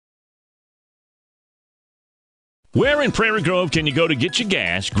 Where in Prairie Grove can you go to get your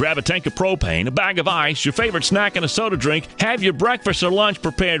gas, grab a tank of propane, a bag of ice, your favorite snack, and a soda drink, have your breakfast or lunch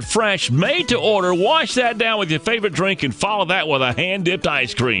prepared fresh, made to order, wash that down with your favorite drink, and follow that with a hand-dipped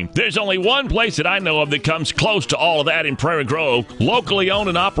ice cream? There's only one place that I know of that comes close to all of that in Prairie Grove. Locally owned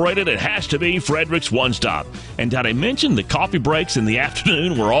and operated, it has to be Frederick's One Stop. And did I mention the coffee breaks in the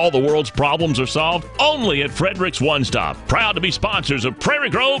afternoon where all the world's problems are solved? Only at Frederick's One Stop. Proud to be sponsors of Prairie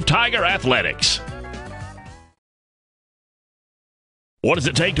Grove Tiger Athletics. What does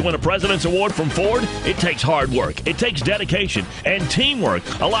it take to win a President's Award from Ford? It takes hard work. It takes dedication and teamwork.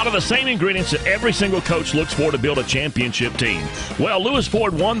 A lot of the same ingredients that every single coach looks for to build a championship team. Well, Lewis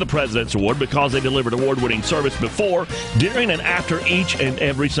Ford won the President's Award because they delivered award-winning service before, during, and after each and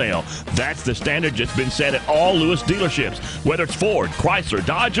every sale. That's the standard that's been set at all Lewis dealerships. Whether it's Ford, Chrysler,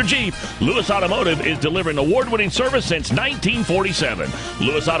 Dodge, or Jeep, Lewis Automotive is delivering award-winning service since 1947.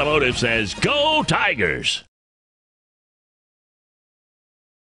 Lewis Automotive says, "Go Tigers!"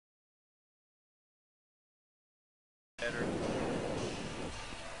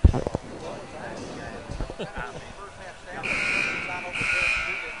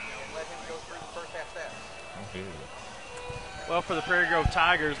 Well, for the Prairie Grove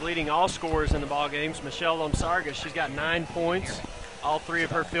Tigers, leading all scorers in the ball games, Michelle Lomsarga, she's got 9 points. All 3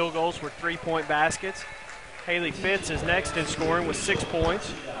 of her field goals were 3-point baskets. Haley Fitz is next in scoring with 6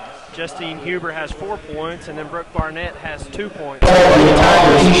 points. Justine Huber has 4 points, and then Brooke Barnett has 2 points. The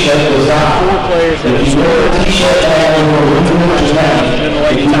Tigers have 4 players that have scored, and the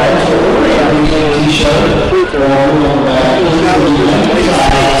Lady Tigers have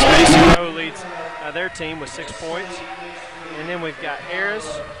 3 leads their team with 6 points. And then we've got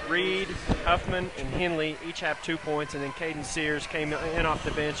Harris, Reed, Huffman, and Henley each have 2 points, and then Caden Sears came in off the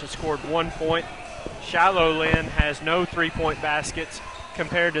bench and scored 1 point. Shiloh Lynn has no 3-point baskets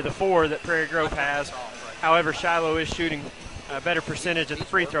compared to the 4 that Prairie Grove has. However, Shiloh is shooting a better percentage at the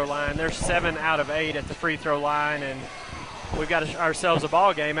free throw line. They're 7 out of 8 at the free throw line, and we've got ourselves a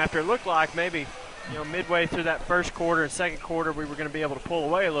ball game after it looked like maybe, you know, midway through that first quarter and second quarter we were going to be able to pull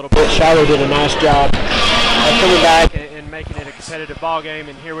away a little bit. Shiloh did a nice job coming back and making it a competitive ball game,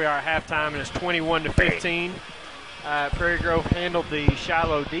 and here we are at halftime, and it's 21-15. Prairie Grove handled the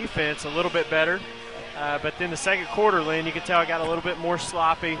Shiloh defense a little bit better, but then the second quarter, Lynn, you could tell it got a little bit more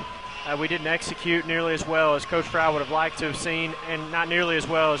sloppy. We didn't execute nearly as well as Coach Fry would have liked to have seen, and not nearly as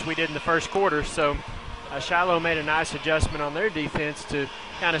well as we did in the first quarter. So Shiloh made a nice adjustment on their defense to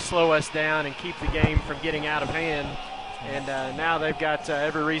kind of slow us down and keep the game from getting out of hand. And now they've got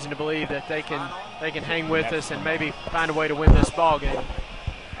every reason to believe that they can hang with us and maybe find a way to win this ball game.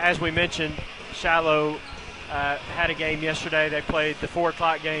 As we mentioned, Shiloh had a game yesterday. They played the 4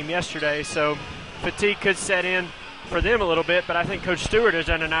 o'clock game yesterday, so fatigue could set in for them a little bit, but I think Coach Stewart has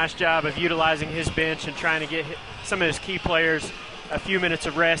done a nice job of utilizing his bench and trying to get some of his key players a few minutes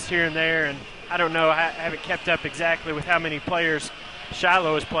of rest here and there. And I don't know, I haven't kept up exactly with how many players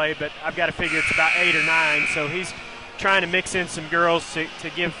Shiloh has played, but I've got to figure it's about 8 or 9. So he's trying to mix in some girls to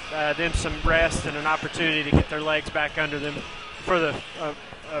give them some rest and an opportunity to get their legs back under them for the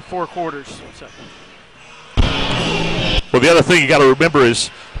 4 quarters. So. Well, the other thing you got to remember is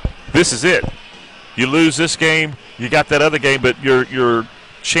this is it. You lose this game, you got that other game, but your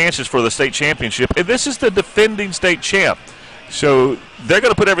chances for the state championship, and this is the defending state champ. So they're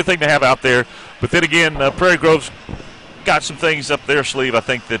going to put everything they have out there. But then again, Prairie Grove's got some things up their sleeve. I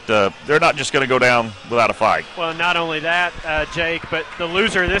think that they're not just going to go down without a fight. Well, not only that, Jake, but the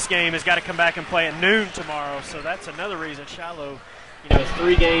loser of this game has got to come back and play at noon tomorrow. So that's another reason Shiloh You know,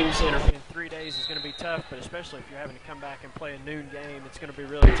 3 games in 3 days is going to be tough, but especially if you're having to come back and play a noon game, it's going to be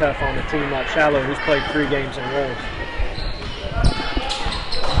really tough on a team like Shiloh who's played 3 games in a row.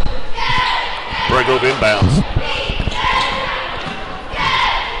 Prairie Grove inbounds.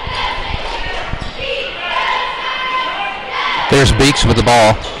 There's Beeks with the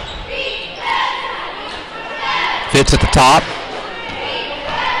ball. Fitz at the top.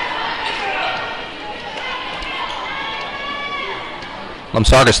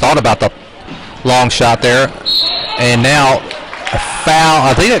 Lamsargas thought about the long shot there. And now a foul.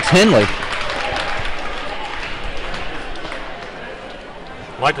 I think that's Henley.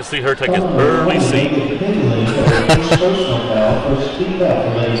 I'd like to see her take an early seat.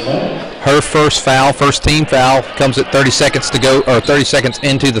 Her first foul, first team foul, comes at 30 seconds to go, or 30 seconds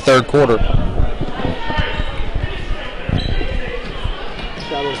into the third quarter.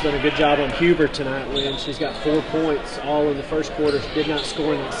 Shiloh's done a good job on Huber tonight, Lynn. She's got 4 points all in the first quarter. She did not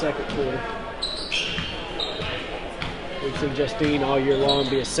score in that second quarter. We've seen Justine all year long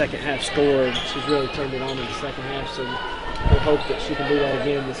be a second half scorer. She's really turned it on in the second half, so we'll hope that she can do that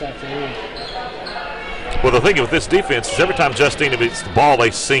again this afternoon. Well, the thing with this defense is every time Justine hits the ball,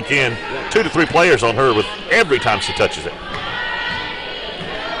 they sink in. 2 to 3 players on her with every time she touches it.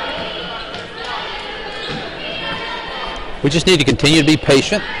 We just need to continue to be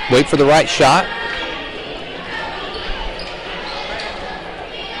patient, wait for the right shot.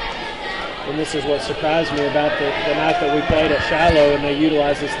 And this is what surprised me about the night that we played at Shiloh, and they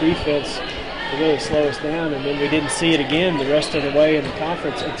utilized this defense to really slow us down, and then we didn't see it again the rest of the way in the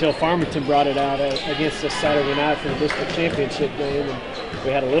conference until Farmington brought it out against us Saturday night for the district championship game, and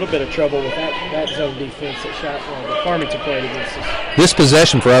we had a little bit of trouble with that zone defense that Farmington played against us. This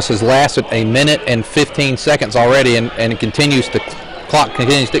possession for us has lasted 1 minute and 15 seconds already, and it continues to, clock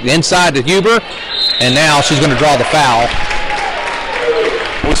continues to tick inside to Huber, and now she's going to draw the foul.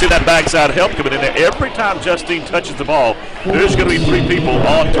 We'll see that backside help coming in there. Every time Justine touches the ball, there's going to be 3 people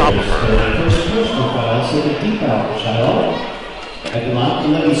on top of her.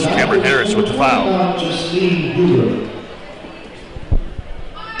 Cameron Harris with the foul.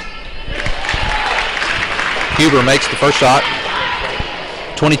 Huber makes the first shot,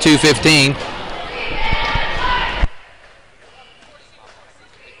 22-15.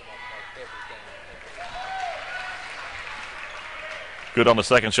 Good on the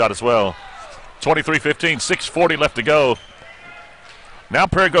second shot as well. 23-15, 6:40 left to go. Now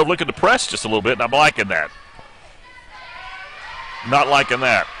Prairie Grove looking to press just a little bit, and I'm liking that. Not liking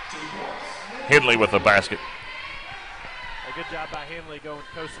that. Henley with the basket. A good job by Henley going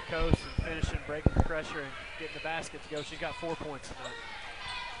coast to coast and finishing, breaking the pressure, and getting the basket to go. She's got 4 points tonight.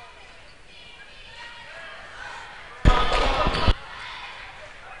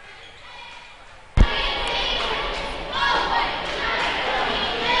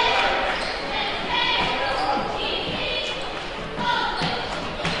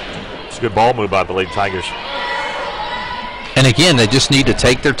 Good ball move by the Lady Tigers. And again, they just need to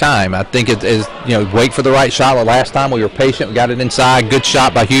take their time. I think it is, wait for the right shot. The last time we were patient, we got it inside. Good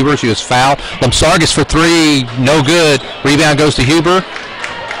shot by Huber. She was fouled. Lamsargas for 3, no good. Rebound goes to Huber.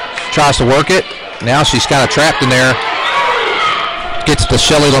 Tries to work it. Now she's kind of trapped in there. Gets to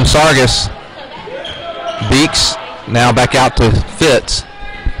Shelly Lamsargas. Beeks now back out to Fitz.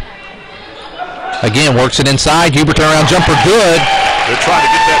 Again, works it inside. Huber turnaround jumper, good. They're trying to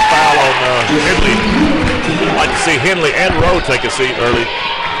get that foul on Henley. I'd like to see Henley and Rowe take a seat early.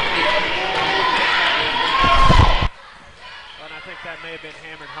 Well, and I think that may have been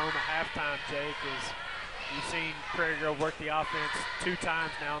hammered home at halftime, Jake, is you've seen Prairie Grove work the offense 2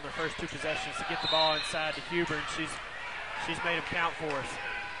 times now in their first 2 possessions to get the ball inside to Huber, and she's made them count for us.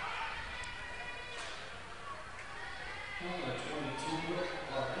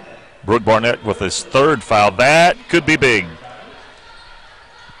 Brooke Barnett with his 3rd foul. That could be big.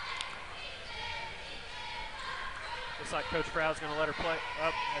 Looks like Coach Froud's going to let her play.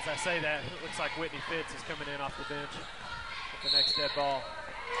 Up as I say that, it looks like Whitney Fitz is coming in off the bench with the next dead ball.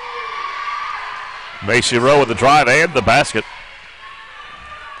 Macy Rowe with the drive and the basket.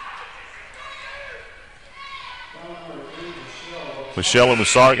 Michelle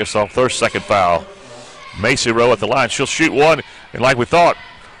Lamsargas off their 2nd foul. Macy Rowe at the line. She'll shoot 1, and like we thought,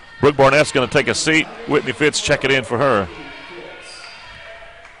 Brooke Barnett's going to take a seat. Whitney Fitz check it in for her.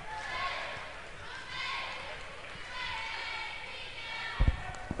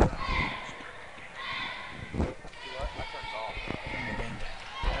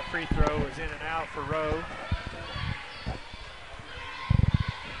 That free throw is in and out for Rowe.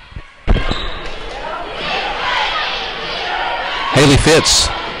 Haley Fitz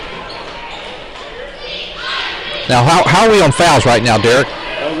Now, how are we on fouls right now, Derek?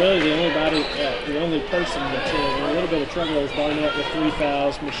 Well, really, the only person that's in a little bit of trouble is Barnett with 3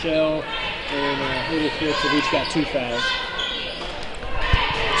 fouls. Michelle and Haley Fitz have each got 2 fouls.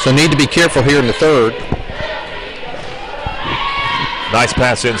 So need to be careful here in the third. Nice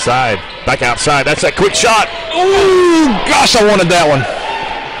pass inside. Back outside. That's that quick shot. Ooh, gosh, I wanted that one.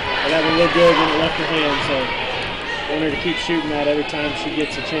 Well, that one looked good when it left her hand, so I want her to keep shooting that every time she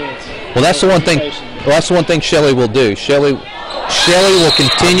gets a chance. Well, that's the one thing. Well, that's the one thing Shelly will do. Shelly will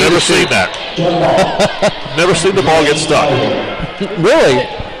continue. Never to seen that. Never seen the ball get stuck. Really?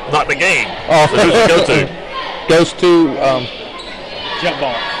 Not in the game. Oh, So who's it go to? Goes to. Jump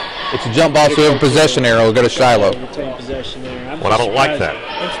ball. It's a jump ball, so we have a possession arrow. We'll go to Shiloh. Retain possession there. Well, I don't like that.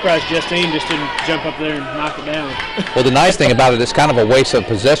 I'm surprised Justine just didn't jump up there and knock it down. Well, the nice thing about it, it's kind of a waste of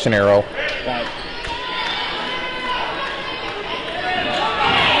possession arrow. Right.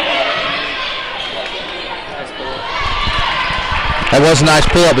 That was a nice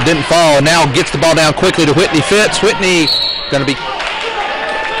pull-up, but didn't fall. And now gets the ball down quickly to Whitney Fitz. Whitney going to be,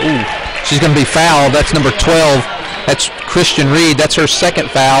 she's going to be fouled. That's number 12. That's Christian Reed. That's her second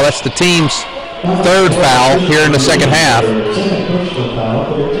foul. That's the team's third foul here in the second half.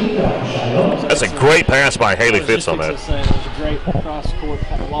 That's a great pass by Haley Fitz on that. It was a great cross-court,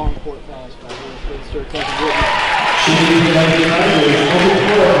 long-court pass by Haley Fitz to her cousin Whitney.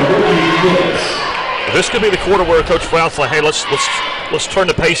 This could be the quarter where Coach Brown's like, hey, let's turn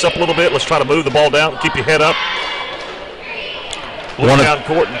the pace up a little bit. Let's try to move the ball down. Keep your head up. Look down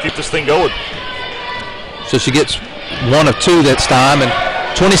court and keep this thing going. So she gets 1 of 2 this time, and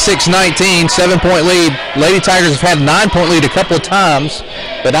 26-19, 7-point lead. Lady Tigers have had a 9-point lead a couple of times,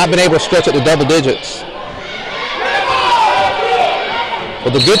 but not been able to stretch it to double digits.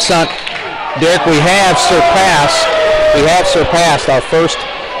 Well, the good sign, Derek, we have surpassed our first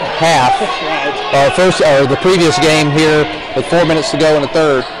half, the previous game here with 4 minutes to go in the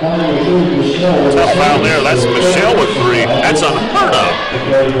third. Tough foul there. That's Michelle with 3. That's unheard of.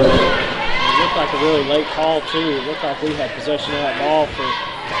 It looked like a really late call, too. It looked like we had possession of that ball for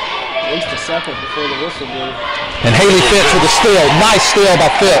at least a second before the whistle blew. And Haley Fitz with a steal. Nice steal by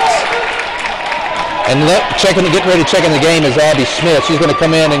Fitz. And getting ready to check in the game is Abby Smith. She's going to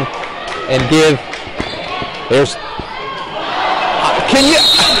come in and give. There's. Can you?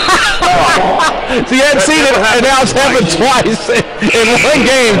 So you hadn't seen it, and now it's happened twice in one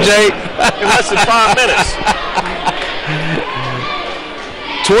game, Jake. In less than 5 minutes.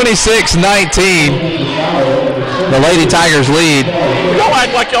 26-19. The Lady Tigers lead. Y'all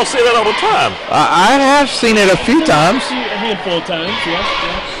act like y'all see that all the time. I have seen it a few times. A handful of times, yes.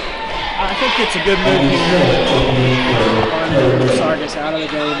 I think it's a good move here. Sargis out of the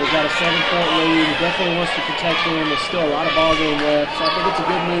game. They've got a 7-point lead. He definitely wants to protect them. There's still a lot of ball game left. So I think it's a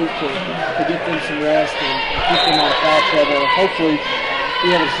good move to get them some rest and keep them out of foul trouble. And hopefully be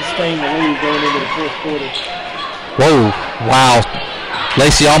able to sustain the lead going into the fourth quarter. Whoa, wow.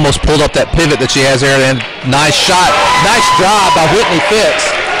 Lacey almost pulled up that pivot that she has there. And nice shot. Nice job by Whitney Fitz.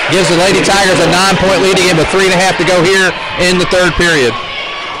 Gives the Lady Tigers a 9-point lead again with 3.5 to go here in the third period.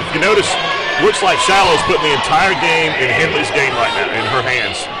 If you notice, looks like Shallow's putting the entire game in Henley's game right now, in her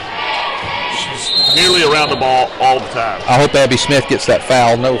hands. She's nearly around the ball all the time. I hope Abby Smith gets that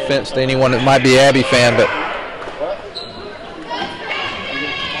foul. No offense to anyone that might be an Abby fan, but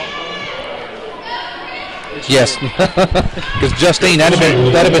yes, because Justine, that'd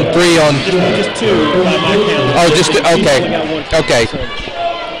have been 3 on. Just 2 by my count. Oh, just okay.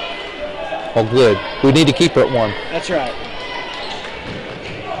 Oh, good. We need to keep her at 1. That's right.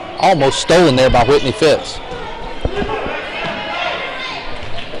 Almost stolen there by Whitney Fitz.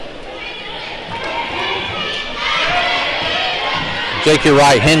 Jake, you're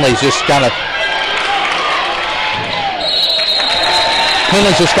right. Henley's just kind of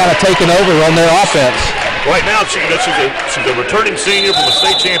taking over on their offense. Right now, she's a returning senior from the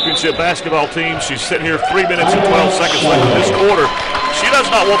state championship basketball team. She's sitting here 3 minutes and 12 seconds left in this quarter. She does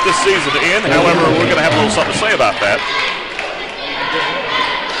not want this season to end. However, we're going to have a little something to say about that.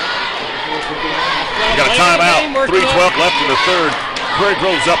 We got a timeout. 3:12 left in the third. Prairie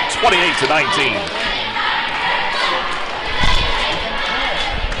Grove's up 28-19.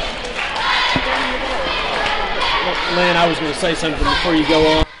 Lynn, I was going to say something before you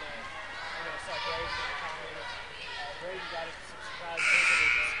go on.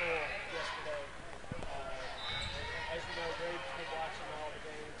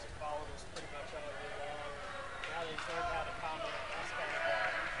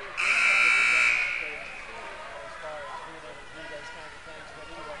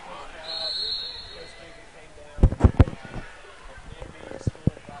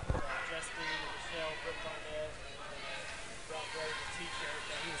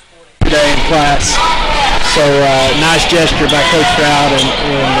 class. So nice gesture by Coach Stroud and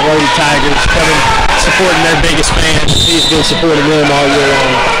the Lady Tigers coming, supporting their biggest fan. He's been supporting them all year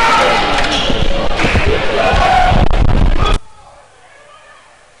long.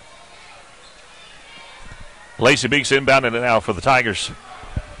 Lacey Beeks inbounding it now for the Tigers.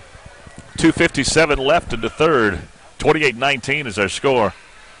 2:57 left in the third. 28-19 is their score.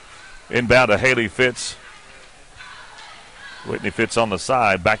 Inbound to Haley Fitz. Whitney Fitz on the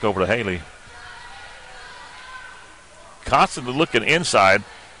side. Back over to Haley. Constantly looking inside.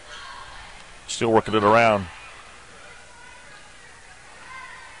 Still working it around.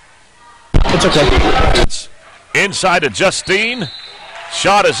 It's okay. It's inside to Justine.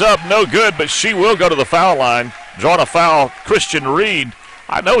 Shot is up, no good, but she will go to the foul line. Drawing a foul, Christian Reed.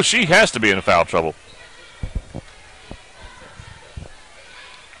 I know she has to be in foul trouble.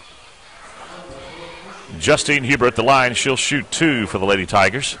 Justine Huber at the line. She'll shoot 2 for the Lady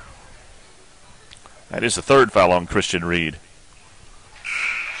Tigers. That is the third foul on Christian Reed.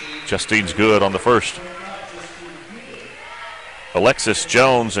 Justine's good on the first. Alexis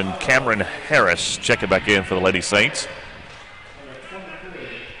Jones and Cameron Harris checking back in for the Lady Saints.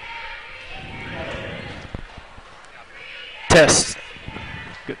 Test.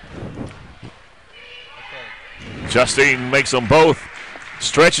 Good. Justine makes them both.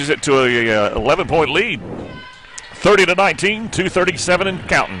 Stretches it to a 11-point lead. 30-19, 2:37 and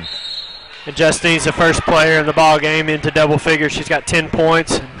counting. And Justine's the first player in the ball game into double figures. She's got 10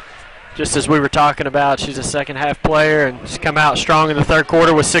 points. And just as we were talking about, she's a second half player and she's come out strong in the third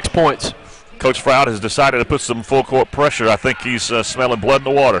quarter with 6 points. Coach Froud has decided to put some full court pressure. I think he's smelling blood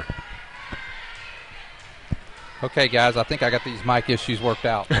in the water. Okay, guys, I think I got these mic issues worked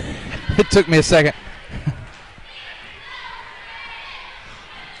out. It took me a second.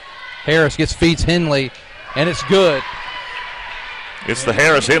 Harris feeds Henley, and it's good. It's the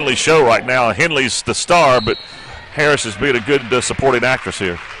Harris-Henley show right now. Henley's the star, but Harris is being a good supporting actress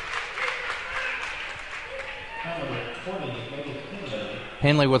here.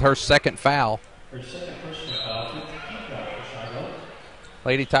 Henley with her second foul.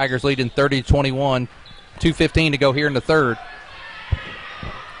 Lady Tigers leading 30-21. 2:15 to go here in the third.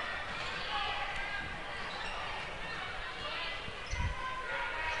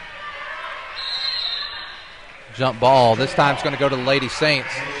 Jump ball. This time it's going to go to the Lady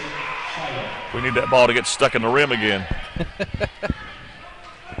Saints. We need that ball to get stuck in the rim again.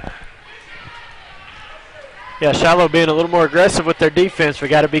 Yeah, Shiloh being a little more aggressive with their defense. We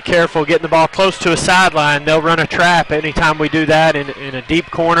got to be careful getting the ball close to a sideline. They'll run a trap anytime we do that in a deep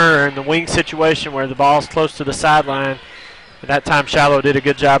corner or in the wing situation where the ball's close to the sideline. At that time, Shiloh did a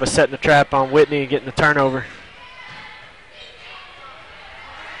good job of setting the trap on Whitney and getting the turnover.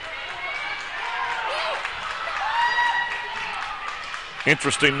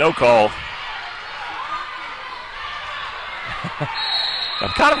 Interesting no call. I'm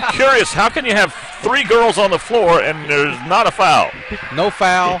kind of curious, how can you have 3 girls on the floor and there's not a foul? No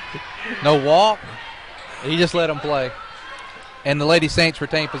foul, no walk. He just let them play. And the Lady Saints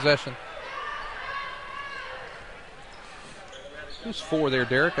retain possession. Who's 4 there,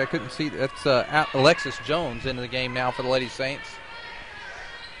 Derek? I couldn't see. That's Alexis Jones into the game now for the Lady Saints.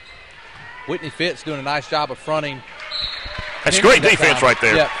 Whitney Fitz doing a nice job of fronting. That's great defense right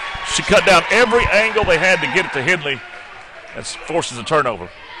there. Yep. She cut down every angle they had to get it to Henley. That forces a turnover.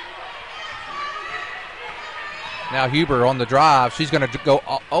 Now Huber on the drive. She's going to go.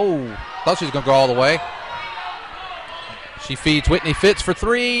 Oh, thought she was going to go all the way. She feeds Whitney Fitz for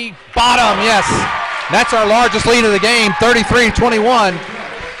 3. Bottom, yes. That's our largest lead of the game, 33-21.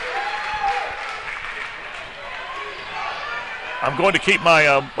 I'm going to keep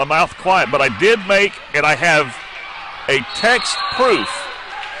my mouth quiet, but I did make, and I have a text proof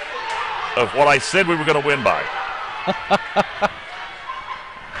of what I said we were going to win by.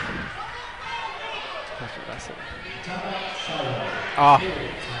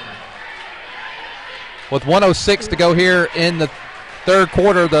 With 1:06 to go here in the third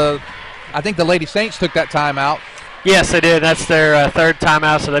quarter, I think the Lady Saints took that timeout. Yes, they did. That's their third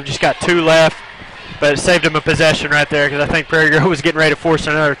timeout, so they've just got 2 left. But it saved them a possession right there because I think Prairie Grove was getting ready to force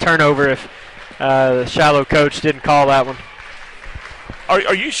another turnover if the Shiloh coach didn't call that one.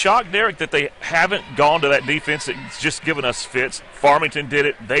 Are you shocked, Derek, that they haven't gone to that defense that's just given us fits? Farmington did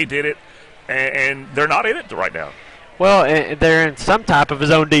it, they did it, and they're not in it right now. Well, they're in some type of a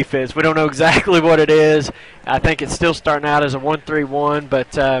zone defense. We don't know exactly what it is. I think it's still starting out as a 1-3-1,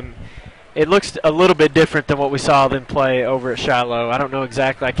 but it looks a little bit different than what we saw them play over at Shiloh. I don't know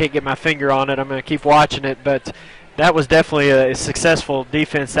exactly. I can't get my finger on it. I'm going to keep watching it, but that was definitely a successful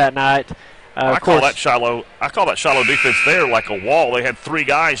defense that night. I call that Shiloh defense there like a wall. They had three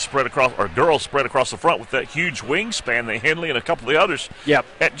guys spread across, or girls spread across the front with that huge wingspan that Henley and a couple of the others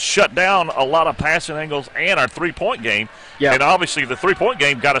had shut down a lot of passing angles and our three-point game. Yep. And obviously the three-point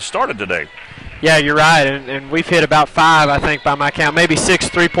game got us started today. Yeah, you're right, and we've hit about 5, I think, by my count, maybe 6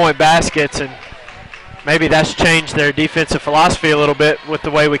 three-point baskets, and maybe that's changed their defensive philosophy a little bit with the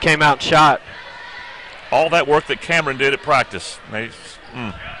way we came out and shot. All that work that Cameron did at practice.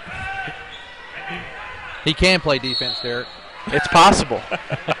 He can play defense, Derek. It's possible.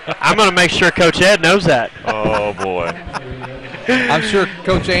 I'm going to make sure Coach Ed knows that. Oh, boy. I'm sure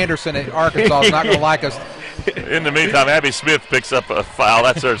Coach Anderson at Arkansas is not going to like us. In the meantime, Abby Smith picks up a foul.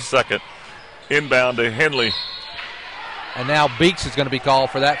 That's her second. Inbound to Henley. And now Beeks is going to be called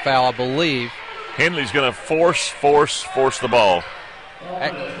for that foul, I believe. Henley's going to force the ball.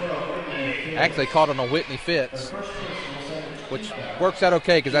 Actually caught on a Whitney Fitz, which works out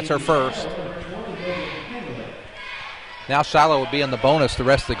okay because that's her first. Now Shiloh will be in the bonus the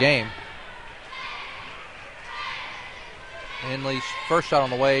rest of the game. Henley's first shot on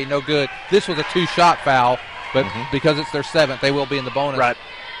the way, no good. This was a 2-shot foul, but because it's their 7th, they will be in the bonus. Right.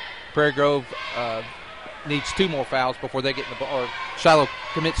 Prairie Grove needs 2 more fouls before they get in the or Shiloh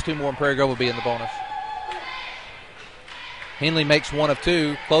commits 2 more and Prairie Grove will be in the bonus. Henley makes 1 of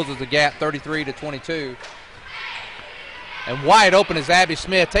 2, closes the gap 33-22. And wide open is Abby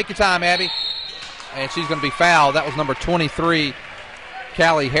Smith. Take your time, Abby. And she's going to be fouled. That was number 23,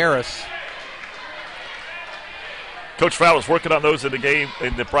 Callie Harris. Coach Fowler was working on those in the game,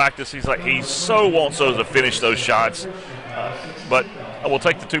 in the practice. He's like, he so wants those to finish those shots. But we'll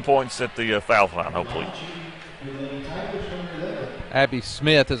take the 2 points at the foul line, hopefully. Abby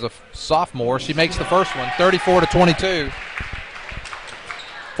Smith is a sophomore. She makes the first one, 34-22.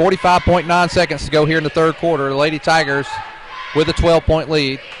 45.9 seconds to go here in the third quarter. The Lady Tigers with a 12-point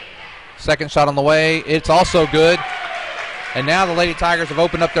lead. Second shot on the way. It's also good. And now the Lady Tigers have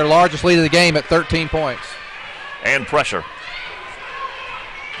opened up their largest lead of the game at 13 points. And pressure.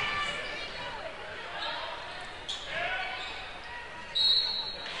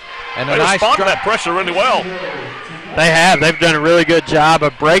 And they responded to that pressure really well. They have. They've done a really good job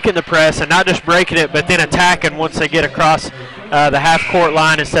of breaking the press and not just breaking it, but then attacking once they get across the half-court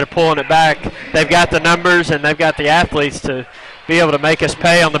line instead of pulling it back. They've got the numbers and they've got the athletes to be able to make us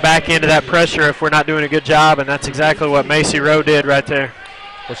pay on the back end of that pressure if we're not doing a good job, and that's exactly what Macy Rowe did right there.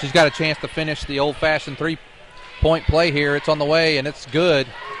 Well, she's got a chance to finish the old-fashioned three-point play here. It's on the way, and it's good.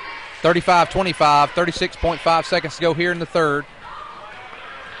 35-25, 36.5 seconds to go here in the third.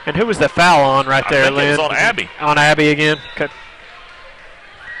 And who was the foul on right there, Lynn? It was on Abby. On Abby again. Okay.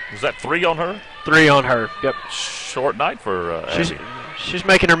 Was that 3 on her? 3 on her, yep. Short night for Abby. She's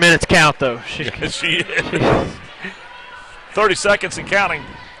making her minutes count, though. She is. 30 seconds and counting.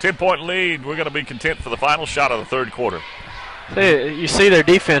 10-point lead. We're going to be content for the final shot of the third quarter. You see their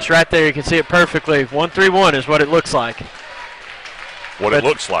defense right there. You can see it perfectly. 1-3-1 is what it looks like. What it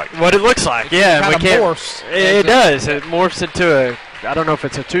looks like, yeah. We can't. Morphs. It does. It morphs into I don't know if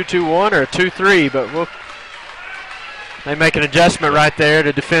it's a 2-2-1 or a 2-3, but they make an adjustment right there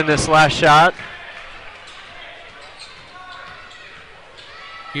to defend this last shot.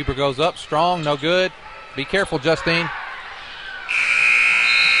 Huber goes up strong, no good. Be careful, Justine.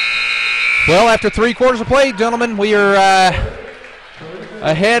 Well, after 3 quarters of play, gentlemen, we are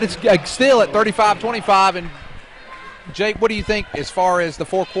ahead. It's still at 35-25. And Jake, what do you think as far as the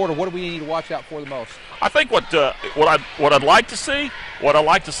fourth quarter? What do we need to watch out for the most? I think what I'd like to see,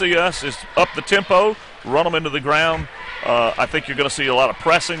 us is up the tempo, run them into the ground. I think you're going to see a lot of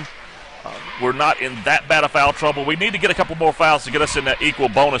pressing. We're not in that bad of foul trouble. We need to get a couple more fouls to get us in that equal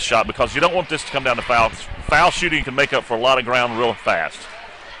bonus shot because you don't want this to come down to fouls. Foul shooting can make up for a lot of ground real fast.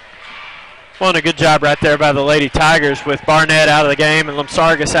 Well, and a good job right there by the Lady Tigers with Barnett out of the game and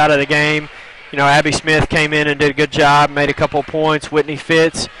Lamsargas out of the game. You know, Abby Smith came in and did a good job, made a couple of points. Whitney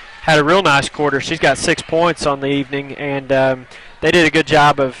Fitz had a real nice quarter. She's got 6 points on the evening, and they did a good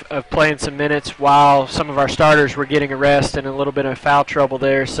job of playing some minutes while some of our starters were getting a rest and a little bit of foul trouble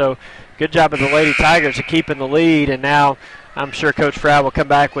there. So good job of the Lady Tigers of keeping the lead, and now I'm sure Coach Frow will come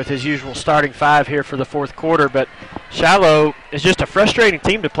back with his usual starting 5 here for the fourth quarter. But Shiloh is just a frustrating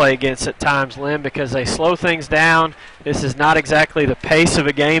team to play against at times, Lynn, because they slow things down. This is not exactly the pace of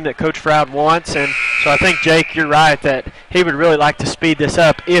a game that Coach Froud wants. And so I think, Jake, you're right that he would really like to speed this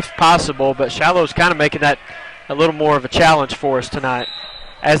up if possible. But Shiloh's kind of making that a little more of a challenge for us tonight,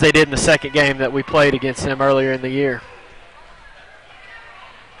 as they did in the second game that we played against them earlier in the year.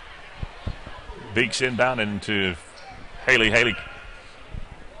 Beeks inbound into Haley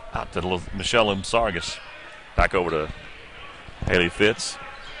out to Michelle M. Sargas. Back over to Haley Fitz.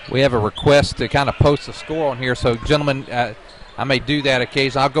 We have a request to kind of post the score on here. So, gentlemen, I may do that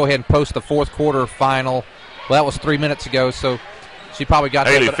occasionally. I'll go ahead and post the fourth quarter final. Well, that was 3 minutes ago, so she probably got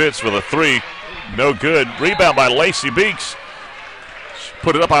Haley that. Fitz with a three. No good. Rebound by Lacey Beeks. She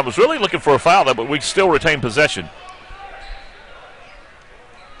put it up. I was really looking for a foul there, but we still retain possession.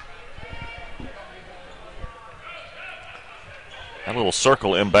 That little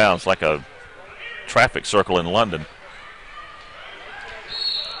circle inbounds like a traffic circle in London.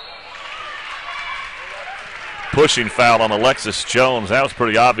 Pushing foul on Alexis Jones. That was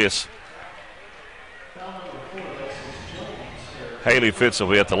pretty obvious. Haley Fitz will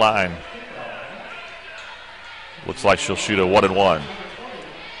be at the line. Looks like she'll shoot a 1-and-1.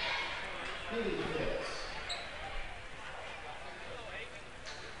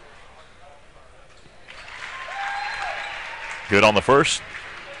 Good on the first.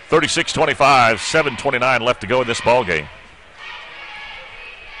 36-25, 7:29 left to go in this ball game.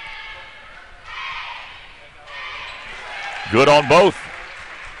 Good on both.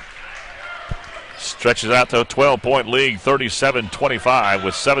 Stretches out to a 12-point lead, 37-25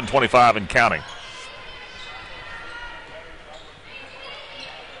 with 7:25 and counting.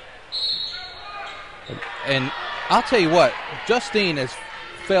 And I'll tell you what, Justine has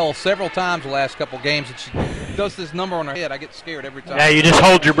fell several times the last couple games, and she does this number on her head. I get scared every time. Yeah, you just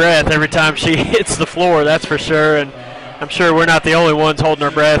hold your breath every time she hits the floor, that's for sure. And I'm sure we're not the only ones holding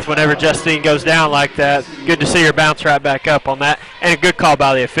our breath whenever Justine goes down like that. Good to see her bounce right back up on that. And a good call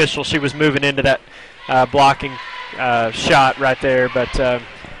by the official. She was moving into that blocking shot right there. But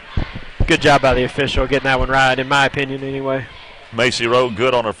good job by the official getting that one right, in my opinion anyway. Macy Rowe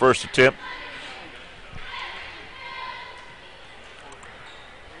good on her first attempt.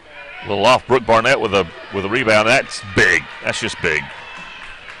 A little off Brooke Barnett with a rebound. That's big. That's just big.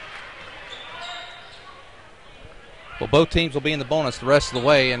 Well, both teams will be in the bonus the rest of the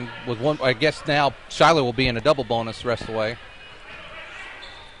way, and with one, I guess now Shiloh will be in a double bonus the rest of the way.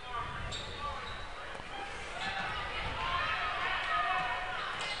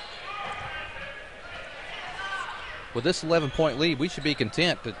 With this 11-point lead, we should be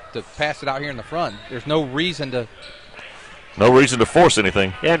content to pass it out here in the front. There's no reason to force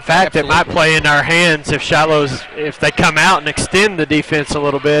anything. Yeah, in fact, Absolutely. It might play into our hands if they come out and extend the defense a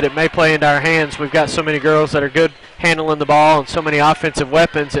little bit. It may play into our hands. We've got so many girls that are good handling the ball and so many offensive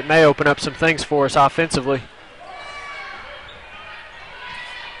weapons. It may open up some things for us offensively.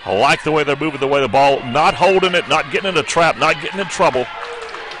 I like the way they're moving the ball, not holding it, not getting in a trap, not getting in trouble,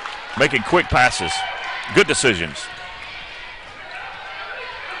 making quick passes. Good decisions.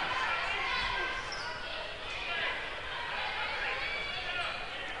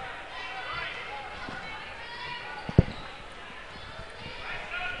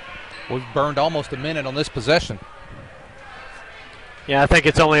 We've burned almost a minute on this possession. Yeah, I think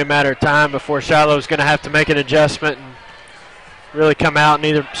it's only a matter of time before Shiloh's going to have to make an adjustment and really come out and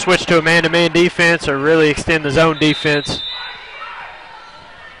either switch to a man-to-man defense or really extend the zone defense.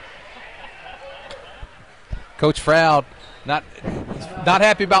 Coach Froud not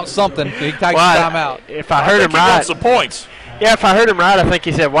happy about something. He takes time out. If I heard him right, he wants some points. Yeah, if I heard him right, I think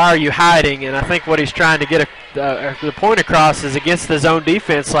he said, "Why are you hiding?" And I think what he's trying to get the point across is against the zone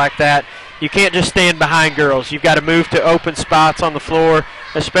defense like that, you can't just stand behind girls. You've got to move to open spots on the floor,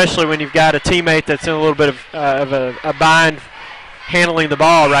 especially when you've got a teammate that's in a little bit of a bind handling the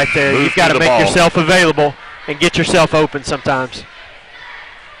ball right there. You've got to make yourself available and get yourself open sometimes.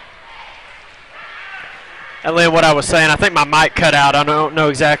 And then what I was saying, I think my mic cut out. I don't know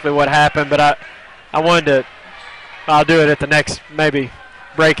exactly what happened, but I wanted to. I'll do it at the next maybe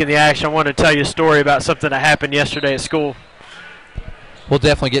break in the action. I wanted to tell you a story about something that happened yesterday at school. We'll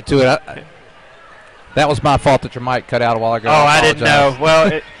definitely get to it. That was my fault that your mic cut out a while ago. Oh, I didn't know.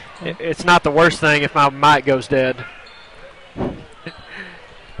 Well, it's not the worst thing if my mic goes dead.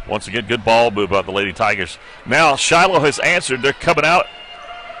 Once again, good ball move by the Lady Tigers. Now Shiloh has answered. They're coming out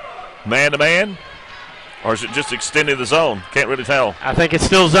man-to-man, or is it just extending the zone? Can't really tell. I think it's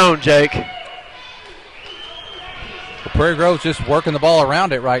still zone, Jake. Prairie Grove's just working the ball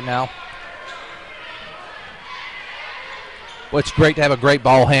around it right now. Well, it's great to have a great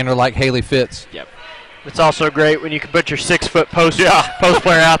ball handler like Haley Fitz. Yep. It's also great when you can put your 6-foot post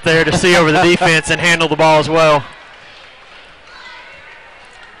player out there to see over the defense and handle the ball as well.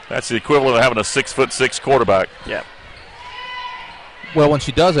 That's the equivalent of having a 6'6" quarterback. Yep. Well, when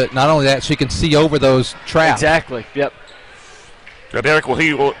she does it, not only that, she can see over those traps. Exactly. Yep. Derek,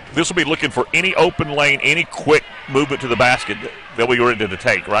 this will be looking for any open lane, any quick movement to the basket that we were ready to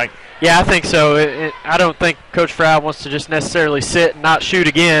take, right? Yeah, I think so. I don't think Coach Froud wants to just necessarily sit and not shoot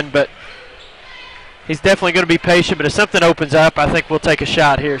again, but he's definitely going to be patient, but if something opens up, I think we'll take a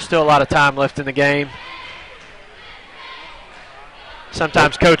shot here. Still a lot of time left in the game.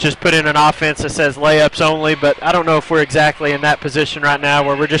 Sometimes coaches put in an offense that says layups only, but I don't know if we're exactly in that position right now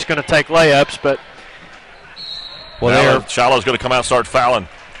where we're just going to take layups. But well, Shiloh's going to come out and start fouling.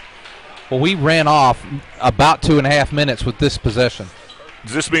 Well, we ran off about 2.5 minutes with this possession.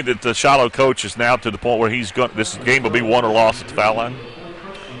 Does this mean that the Shiloh coach is now to the point where he's going? This game will be won or lost at the foul line?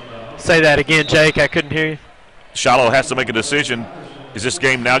 Say that again, Jake. I couldn't hear you. Shiloh has to make a decision. Is this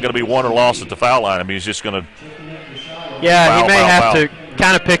game now going to be won or lost at the foul line? I mean, he's just going to. Yeah, he may have to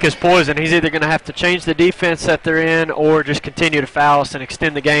kind of pick his poison. He's either going to have to change the defense that they're in or just continue to foul us and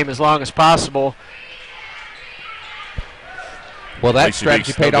extend the game as long as possible. Well, that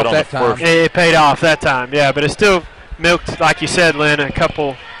strategy paid off that time. It paid off that time, yeah, but it's still milked, like you said, Lynn, a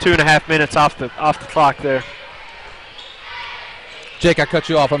couple 2.5 minutes off the clock there. Jake, I cut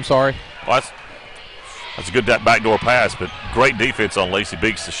you off. I'm sorry. Well, that's a good backdoor pass, but great defense on Lacey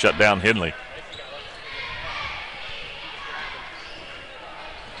Beeks to shut down Henley.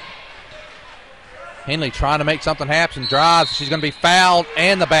 Henley trying to make something happen, drives. She's going to be fouled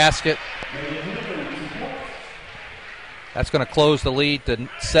and the basket. That's going to close the lead to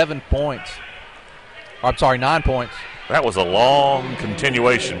 7 points. Or, I'm sorry, 9 points. That was a long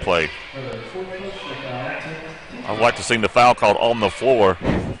continuation play. I'd like to see the foul called on the floor,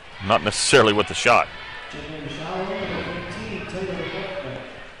 not necessarily with the shot.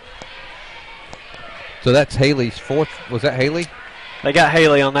 So that's Haley's fourth. Was that Haley? They got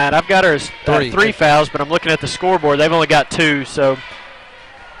Haley on that. I've got her as three fouls, but I'm looking at the scoreboard. They've only got 2, so.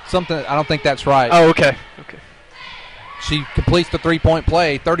 Something, I don't think that's right. Oh, okay. She completes the three-point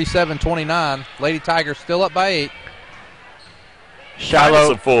play, 37-29. Lady Tigers still up by 8.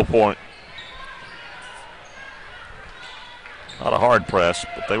 Shiloh a full point. Not a hard press,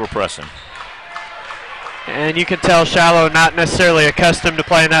 but they were pressing. And you can tell Shiloh not necessarily accustomed to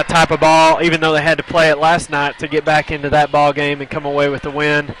playing that type of ball, even though they had to play it last night to get back into that ball game and come away with the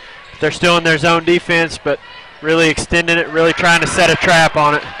win. They're still in their zone defense, but really extending it, really trying to set a trap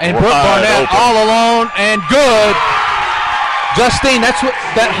on it. And Brooke Barnett all alone and good. Justine, that's what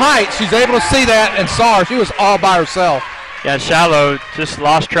that height. She's able to see that and saw her. She was all by herself. Yeah, Shiloh just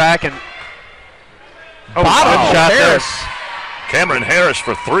lost track and bottom shot Harris. Cameron Harris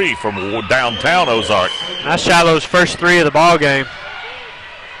for 3 from downtown Ozark. That's Shiloh's first 3 of the ball game.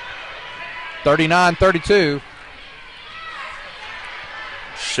 39-32.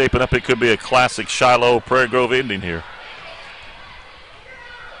 Shaping up, it could be a classic Shiloh Prairie Grove ending here.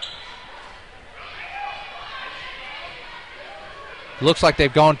 Looks like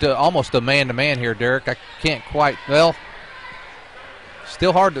they've gone to almost a man-to-man here, Derek. I can't quite, well,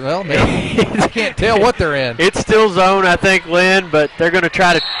 still hard to, well, I can't tell what they're in. It's still zone, I think, Lynn, but they're going to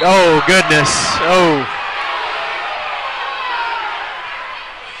try to, oh, goodness. Oh.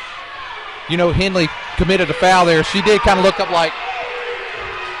 You know, Henley committed a foul there. She did kind of look up like.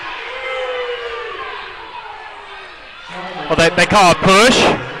 Well, they call a push.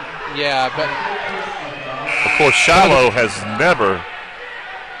 Yeah, but. Of course, Shiloh has never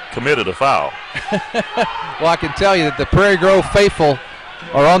committed a foul. Well, I can tell you that the Prairie Grove faithful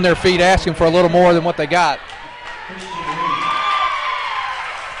are on their feet asking for a little more than what they got.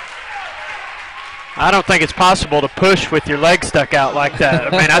 I don't think it's possible to push with your leg stuck out like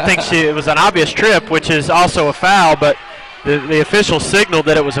that. I mean, I think it was an obvious trip, which is also a foul, but the official signaled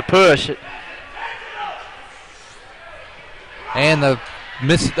that it was a push. And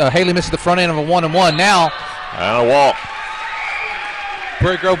Haley misses the front end of a 1-and-1 now. And a walk.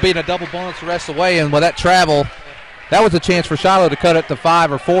 Prairie Grove being a double bonus the rest of the way, and with that travel, that was a chance for Shiloh to cut it to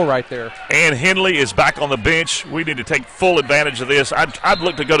 5 or 4 right there. And Henley is back on the bench. We need to take full advantage of this. I'd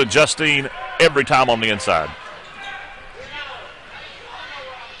look to go to Justine every time on the inside.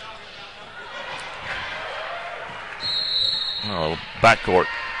 Oh, backcourt.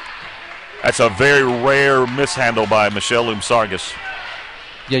 That's a very rare mishandle by Michelle Lumsargas.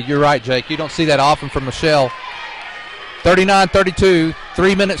 Yeah, you're right, Jake. You don't see that often from Michelle. 39-32,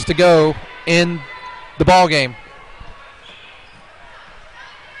 3 minutes to go in the ball game.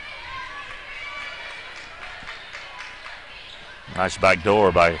 Nice back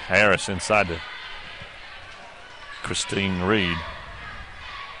door by Harris inside to Christine Reed.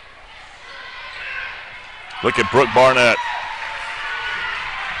 Look at Brooke Barnett.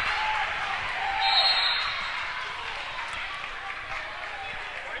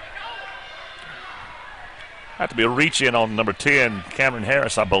 Have to be a reach in on number 10, Cameron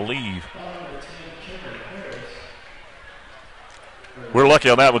Harris, I believe. We're lucky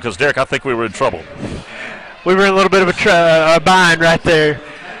on that one because, Derek, I think we were in trouble. We were in a little bit of a bind right there.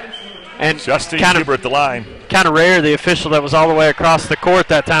 And Justine Huber at the line. Kind of rare, the official that was all the way across the court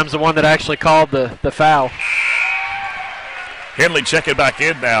that time is the one that actually called the foul. Henley checking back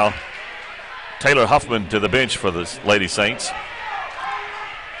in now. Taylor Huffman to the bench for the Lady Saints.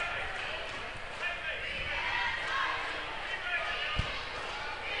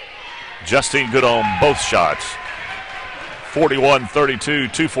 Justine good on both shots. 41-32,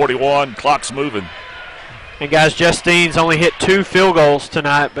 2:41, clock's moving. And guys, Justine's only hit 2 field goals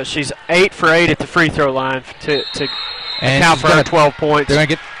tonight, but she's 8 for 8 at the free throw line to account for her 12 points. They're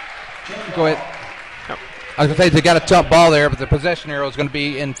going to go ahead. No. I was going to say they got a tough ball there, but the possession arrow is going to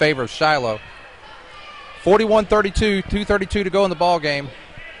be in favor of Shiloh. 41-32, 2:32 to go in the ball game.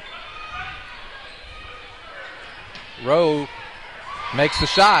 Rowe makes the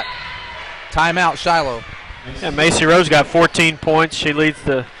shot. Timeout, Shiloh. Yeah, Macy Rose got 14 points. She leads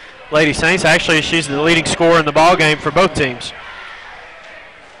the Lady Saints. Actually, she's the leading scorer in the ball game for both teams.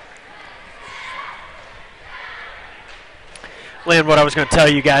 Lynn, what I was going to tell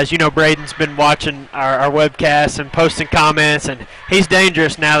you guys, you know Braden's been watching our webcasts and posting comments, and he's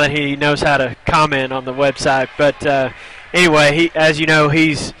dangerous now that he knows how to comment on the website. But anyway, as you know,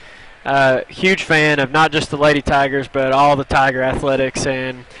 he's a huge fan of not just the Lady Tigers, but all the Tiger athletics,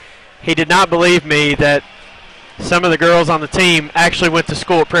 and he did not believe me that some of the girls on the team actually went to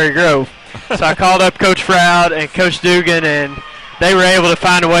school at Prairie Grove. So I called up Coach Froud and Coach Dugan, and they were able to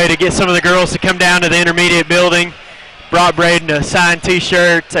find a way to get some of the girls to come down to the intermediate building, brought Braden a signed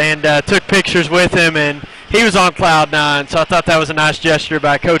T-shirt, and took pictures with him, and he was on cloud 9. So I thought that was a nice gesture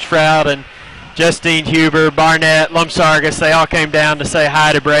by Coach Froud, and Justine Huber, Barnett, Lumsargus, they all came down to say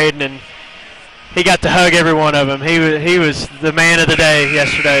hi to Braden, and he got to hug every one of them. He was the man of the day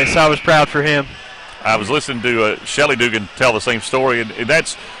yesterday, so I was proud for him. I was listening to Shelly Dugan tell the same story, and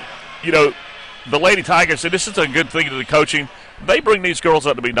that's, you know, the Lady Tigers, and this is a good thing to the coaching. They bring these girls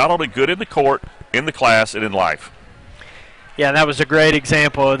up to be not only good in the court, in the class, and in life. Yeah, that was a great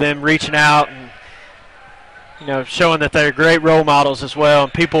example of them reaching out and, you know, showing that they're great role models as well.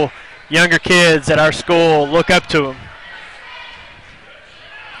 And people, younger kids at our school, look up to them.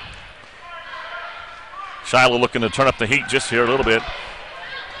 Shiloh looking to turn up the heat just here a little bit.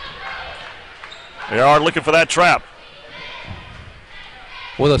 They are looking for that trap.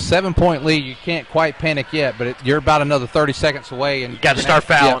 With a 7-point lead, you can't quite panic yet, but you're about another 30 seconds away. And you got to start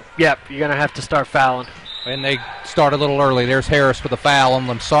fouling. Yep, you're going to have to start fouling. And they start a little early. There's Harris with a foul on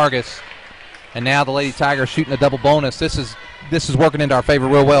Sargis. And now the Lady Tigers shooting a double bonus. This is working into our favor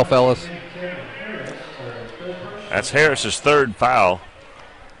real well, fellas. That's Harris's 3rd foul.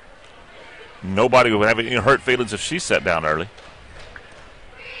 Nobody would have any hurt feelings if she sat down early.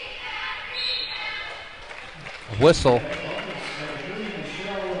 Whistle.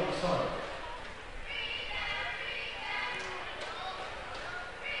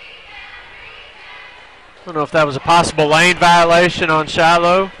 I don't know if that was a possible lane violation on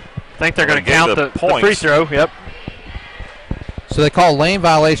Shiloh. I think they're going to count the free throw. Yep. So they call lane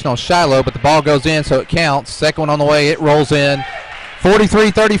violation on Shiloh, but the ball goes in, so it counts. Second one on the way, it rolls in.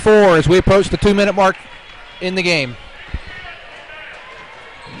 43-34 as we approach the 2-minute mark in the game.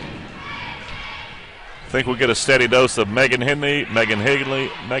 I think we'll get a steady dose of Megan Henley.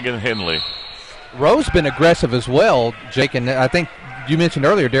 Rowe's been aggressive as well, Jake, and I think you mentioned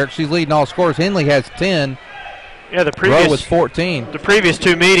earlier, Derek, she's leading all scores. Henley has 10. Yeah, Rowe was 14. The previous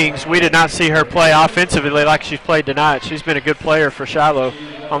 2 meetings, we did not see her play offensively like she's played tonight. She's been a good player for Shiloh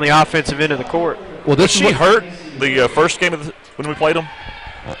on the offensive end of the court. Well, did she hurt the first game when we played them?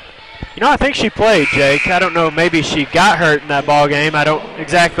 You know, I think she played, Jake. I don't know. Maybe she got hurt in that ball game. I don't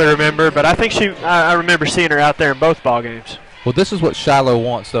exactly remember, but I think I remember seeing her out there in both ball games. Well, this is what Shiloh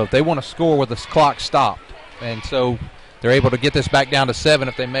wants, though. They want to score with the clock stopped, and so they're able to get this back down to 7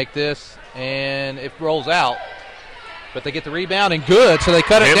 if they make this, and it rolls out. But they get the rebound, and good, so they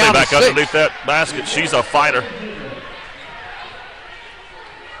cut it down to 6. Back underneath that basket. She's a fighter.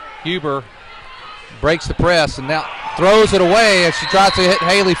 Huber breaks the press and now throws it away as she tries to hit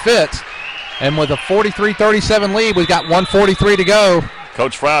Haley Fitz. And with a 43-37 lead, we've got 1:43 to go.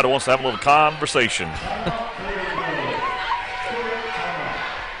 Coach Froud wants to have a little conversation.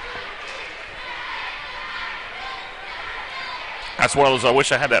 That's one of those I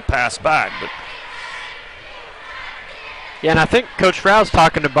wish I had that pass back. But yeah, and I think Coach Froud's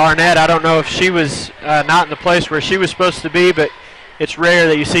talking to Barnett. I don't know if she was not in the place where she was supposed to be, but it's rare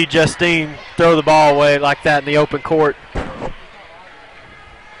that you see Justine throw the ball away like that in the open court.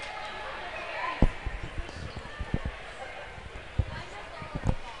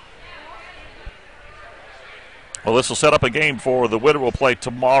 Well, this will set up a game for the winner. Will play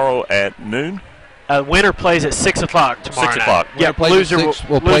tomorrow at noon. Winner plays at 6 o'clock tomorrow 6 night. o'clock. Yeah, Loser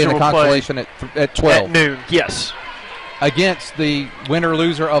will play in the consolation at 12. At noon, yes. Against the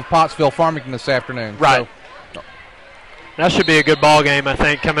winner-loser of Pottsville-Farmington this afternoon. Right. So, that should be a good ball game, I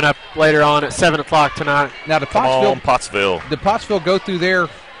think, coming up later on at 7 o'clock tonight. now, Pottsville. Did Pottsville go through their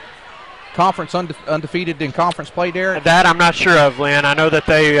conference undefeated in conference play, Derek? That I'm not sure of, Lynn. I know that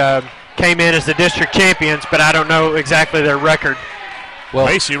they came in as the district champions, but I don't know exactly their record. Well,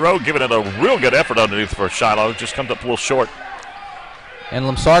 Macy Rowe giving it a real good effort underneath for Shiloh. Just comes up a little short. And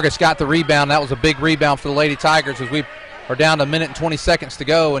Lamsargas got the rebound. That was a big rebound for the Lady Tigers as we are down to 1 minute and 20 seconds to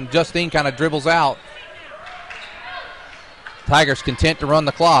go, and Justine kind of dribbles out. Tigers content to run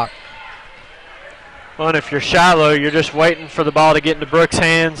the clock. Well, and if you're Shiloh, you're just waiting for the ball to get into Brooks'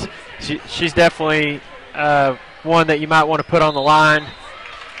 hands. She's definitely one that you might want to put on the line.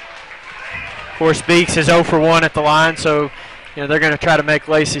 Of course, Beeks is 0 for 1 at the line, so they're going to try to make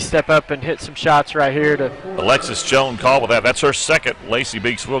Lacey step up and hit some shots right here. To Alexis Jones called with that. That's her second. Lacey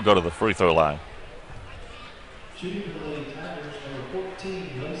Beeks will go to the free throw line.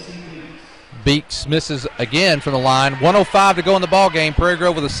 Beeks misses again from the line. 1:05 to go in the ball game. Prairie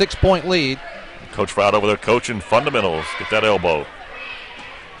Grove with a 6-point lead. Coach Froud over there coaching fundamentals. Get that elbow.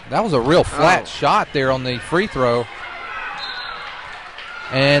 That was a real flat shot there on the free throw.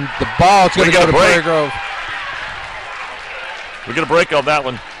 And the ball is going to go to Prairie Grove. We get a break on that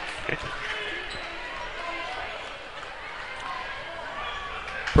one.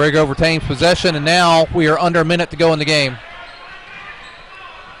 Prairie Grove retains possession, and now we are under a minute to go in the game.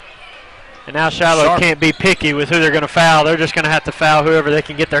 And now Shiloh can't be picky with who they're going to foul. They're just going to have to foul whoever they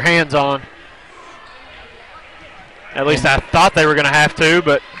can get their hands on. At least I thought they were going to have to,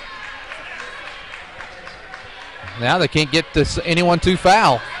 but now they can't get anyone to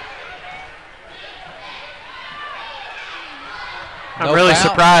foul. I'm really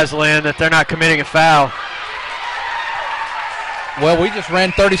surprised, Lynn, that they're not committing a foul. Well, we just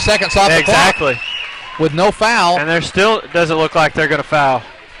ran 30 seconds off the clock with no foul. And there still doesn't look like they're going to foul.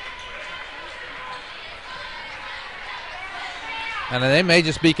 And they may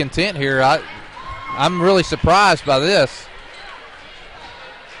just be content here. I'm really surprised by this.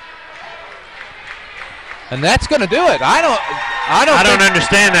 And that's going to do it. I don't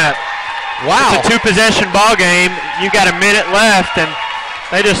understand that. Wow. It's a 2-possession ball game. You got a minute left, and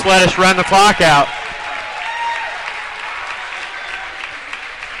they just let us run the clock out.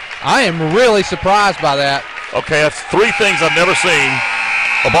 I am really surprised by that. Okay, that's 3 things I've never seen.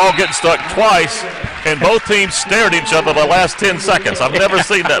 A ball getting stuck twice, and both teams stared at each other the last 10 seconds. I've never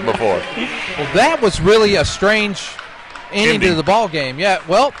seen that before. Well, that was really a strange ending to the ball game. Yeah,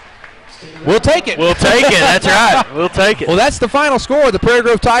 well, we'll take it. We'll take it. That's right. We'll take it. Well, that's the final score. The Prairie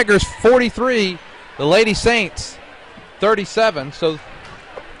Grove Tigers 43, the Lady Saints 37. So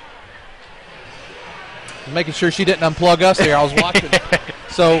making sure she didn't unplug us there. I was watching.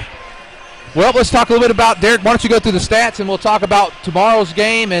 So, well, let's talk a little bit about, Derek, why don't you go through the stats and we'll talk about tomorrow's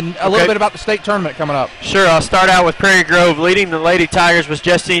game and a little bit about the state tournament coming up. Sure, I'll start out with Prairie Grove. Leading the Lady Tigers was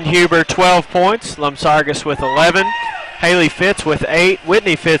Justine Huber, 12 points. Lamsargas with 11. Haley Fitz with 8.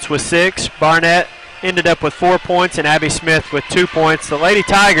 Whitney Fitz with 6. Barnett ended up with 4 points, and Abby Smith with 2 points. The Lady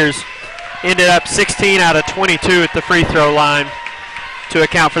Tigers ended up 16 out of 22 at the free throw line to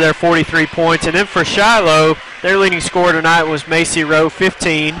account for their 43 points. And then for Shiloh, their leading scorer tonight was Macy Rowe,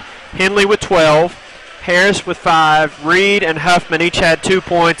 15. Henley with 12. Harris with 5. Reed and Huffman each had 2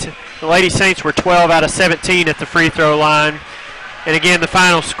 points. The Lady Saints were 12 out of 17 at the free throw line. And again, the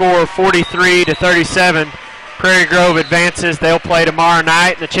final score, 43-37. Prairie Grove advances. They'll play tomorrow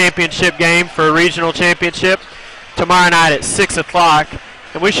night in the championship game for a regional championship. Tomorrow night at 6 o'clock.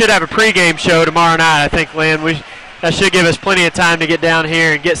 And we should have a pregame show tomorrow night, I think, Lynn. That should give us plenty of time to get down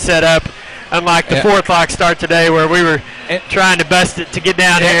here and get set up, unlike the 4 o'clock start today where we were trying to bust it to get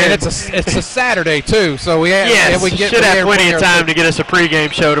down here. And it's a Saturday, too, so we should have plenty of time to get us a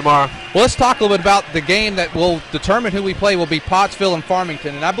pregame show tomorrow. Well, let's talk a little bit about the game that will determine who we play. Will be Pottsville and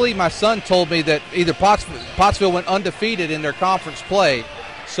Farmington. And I believe my son told me that either Pottsville went undefeated in their conference play.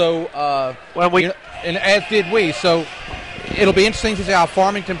 So, and as did we. So it'll be interesting to see how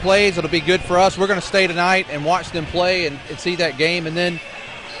Farmington plays. It'll be good for us. We're going to stay tonight and watch them play and see that game. And then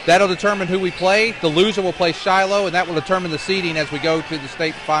that'll determine who we play. The loser will play Shiloh, and that will determine the seeding as we go to the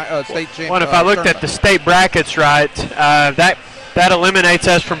state championship. Well, if I looked at the state brackets right, that eliminates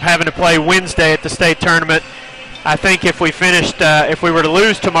us from having to play Wednesday at the state tournament. I think if we were to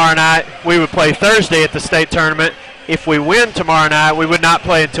lose tomorrow night, we would play Thursday at the state tournament. If we win tomorrow night, we would not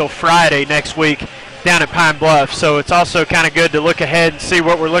play until Friday next week down at Pine Bluff. So it's also kind of good to look ahead and see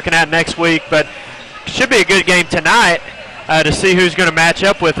what we're looking at next week. But it should be a good game tonight. to see who's going to match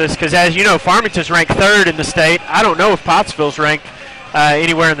up with us, because as you know, Farmington's ranked 3rd in the state. I don't know if Pottsville's ranked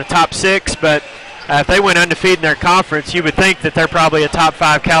anywhere in the top 6, but if they went undefeated in their conference, you would think that they're probably a top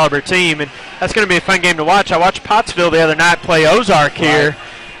 5 caliber team, and that's going to be a fun game to watch. I watched Pottsville the other night play Ozark here,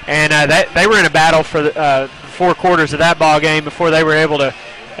 and they were in a battle for the 4 quarters of that ball game before they were able to.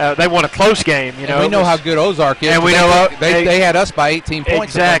 They won a close game, you know. And we know how good Ozark is. And we know they had us by 18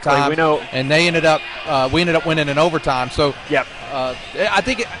 points exactly. at one time, we know, and they ended up we ended up winning in overtime. So yep. I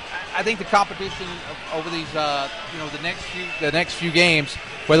think the competition over these the next few games,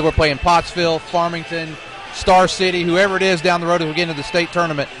 whether we're playing Pottsville, Farmington, Star City, whoever it is down the road as we get into the state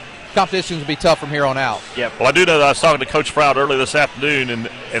tournament, competitions will be tough from here on out. Yep. Well, I do know that I was talking to Coach Proud earlier this afternoon,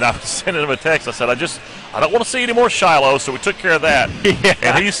 and I was sending him a text. I said, I don't want to see any more Shiloh, so we took care of that. Yeah.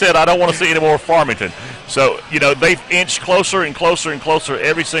 And he said, I don't want to see any more Farmington. So, they've inched closer and closer and closer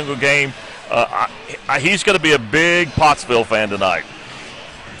every single game. He's going to be a big Pottsville fan tonight.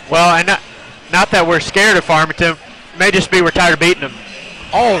 Well, and not that we're scared of Farmington. It may just be we're tired of beating them.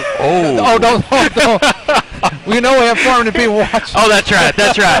 Don't. We know we have Farmington people watching. Oh, that's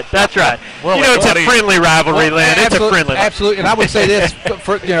right. Well, it's a friendly rivalry, Lynn. It's a friendly. Absolutely, and I would say this,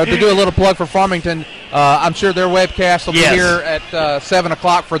 to do a little plug for Farmington, I'm sure their webcast will be here at 7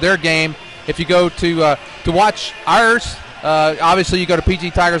 o'clock for their game. If you go to watch ours, obviously you go to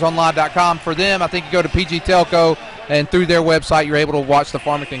pgtigersonline.com. For them, I think you go to PG Telco, and through their website you're able to watch the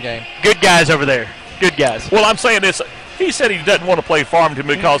Farmington game. Good guys over there. Good guys. Well, I'm saying this. He said he doesn't want to play Farmington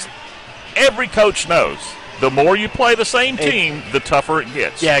because every coach knows the more you play the same team, the tougher it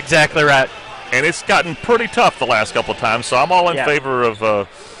gets. Yeah, exactly right. And it's gotten pretty tough the last couple of times, so I'm all in favor of, a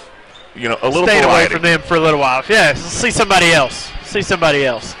little staying variety. away from them for a little while. Yeah, see somebody else.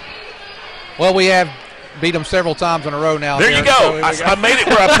 Well, we have beat them several times in a row now. There you go. So I made it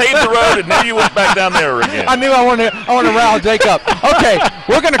where I paved the road, and then you went back down there again. I knew I wanted to rile Jake up. Okay,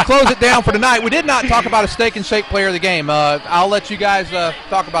 we're going to close it down for tonight. We did not talk about a Steak and Shake player of the game. I'll let you guys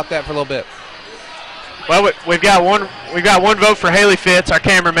talk about that for a little bit. Well, we've got one vote for Haley Fitz. Our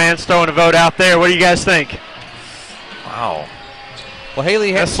cameraman's throwing a vote out there. What do you guys think? Wow. Well,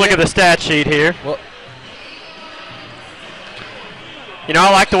 Haley has. Let's look at the stat sheet here. Well,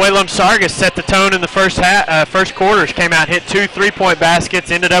 I like the way Sargas set the tone in the first quarters. Came out, hit 2 3-point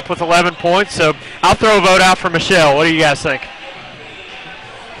baskets, ended up with 11 points. So I'll throw a vote out for Michelle. What do you guys think?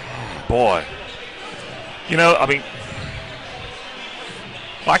 Boy.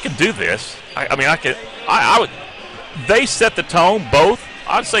 I can do this. I would. They set the tone, both.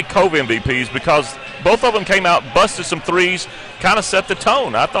 I'd say Cove MVPs because both of them came out, busted some threes, kind of set the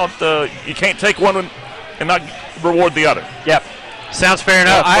tone. I thought you can't take one and not reward the other. Yep. Sounds fair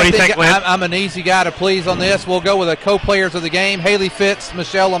enough. What do you think, Lynn? I'm an easy guy to please on this. We'll go with the co-players of the game, Haley Fitz,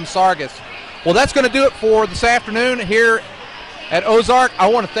 Michelle Sargas. Well, that's going to do it for this afternoon here at Ozark. I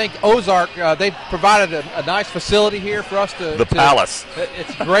want to thank Ozark. They provided a nice facility here for us to. The Palace.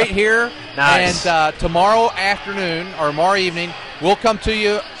 It's great here. Nice. And tomorrow afternoon or tomorrow evening, we'll come to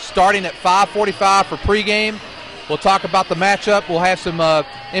you starting at 5:45 for pregame. We'll talk about the matchup. We'll have some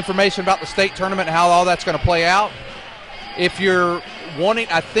information about the state tournament and how all that's going to play out. If you're wanting,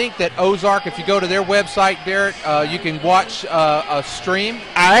 I think that Ozark, if you go to their website, Derek, you can watch a stream.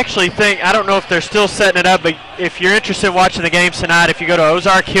 I actually think, I don't know if they're still setting it up, but if you're interested in watching the games tonight, if you go to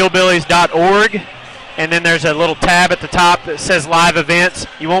ozarkhillbillies.org, and then there's a little tab at the top that says live events,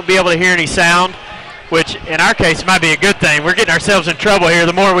 you won't be able to hear any sound, which in our case might be a good thing. We're getting ourselves in trouble here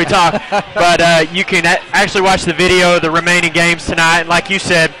the more we talk. But you can actually watch the video of the remaining games tonight. And like you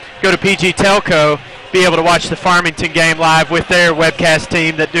said, go to PG Telco, be able to watch the Farmington game live with their webcast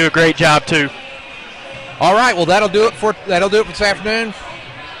team that do a great job too. All right, well that'll do it for this afternoon.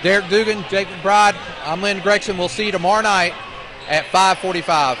 Derek Dugan, Jake McBride, I'm Lynn Gregson. We'll see you tomorrow night at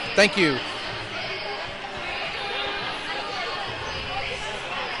 5:45. Thank you.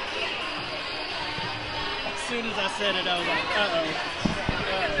 As soon as I said it, I was like,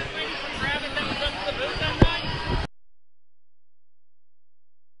 uh-oh.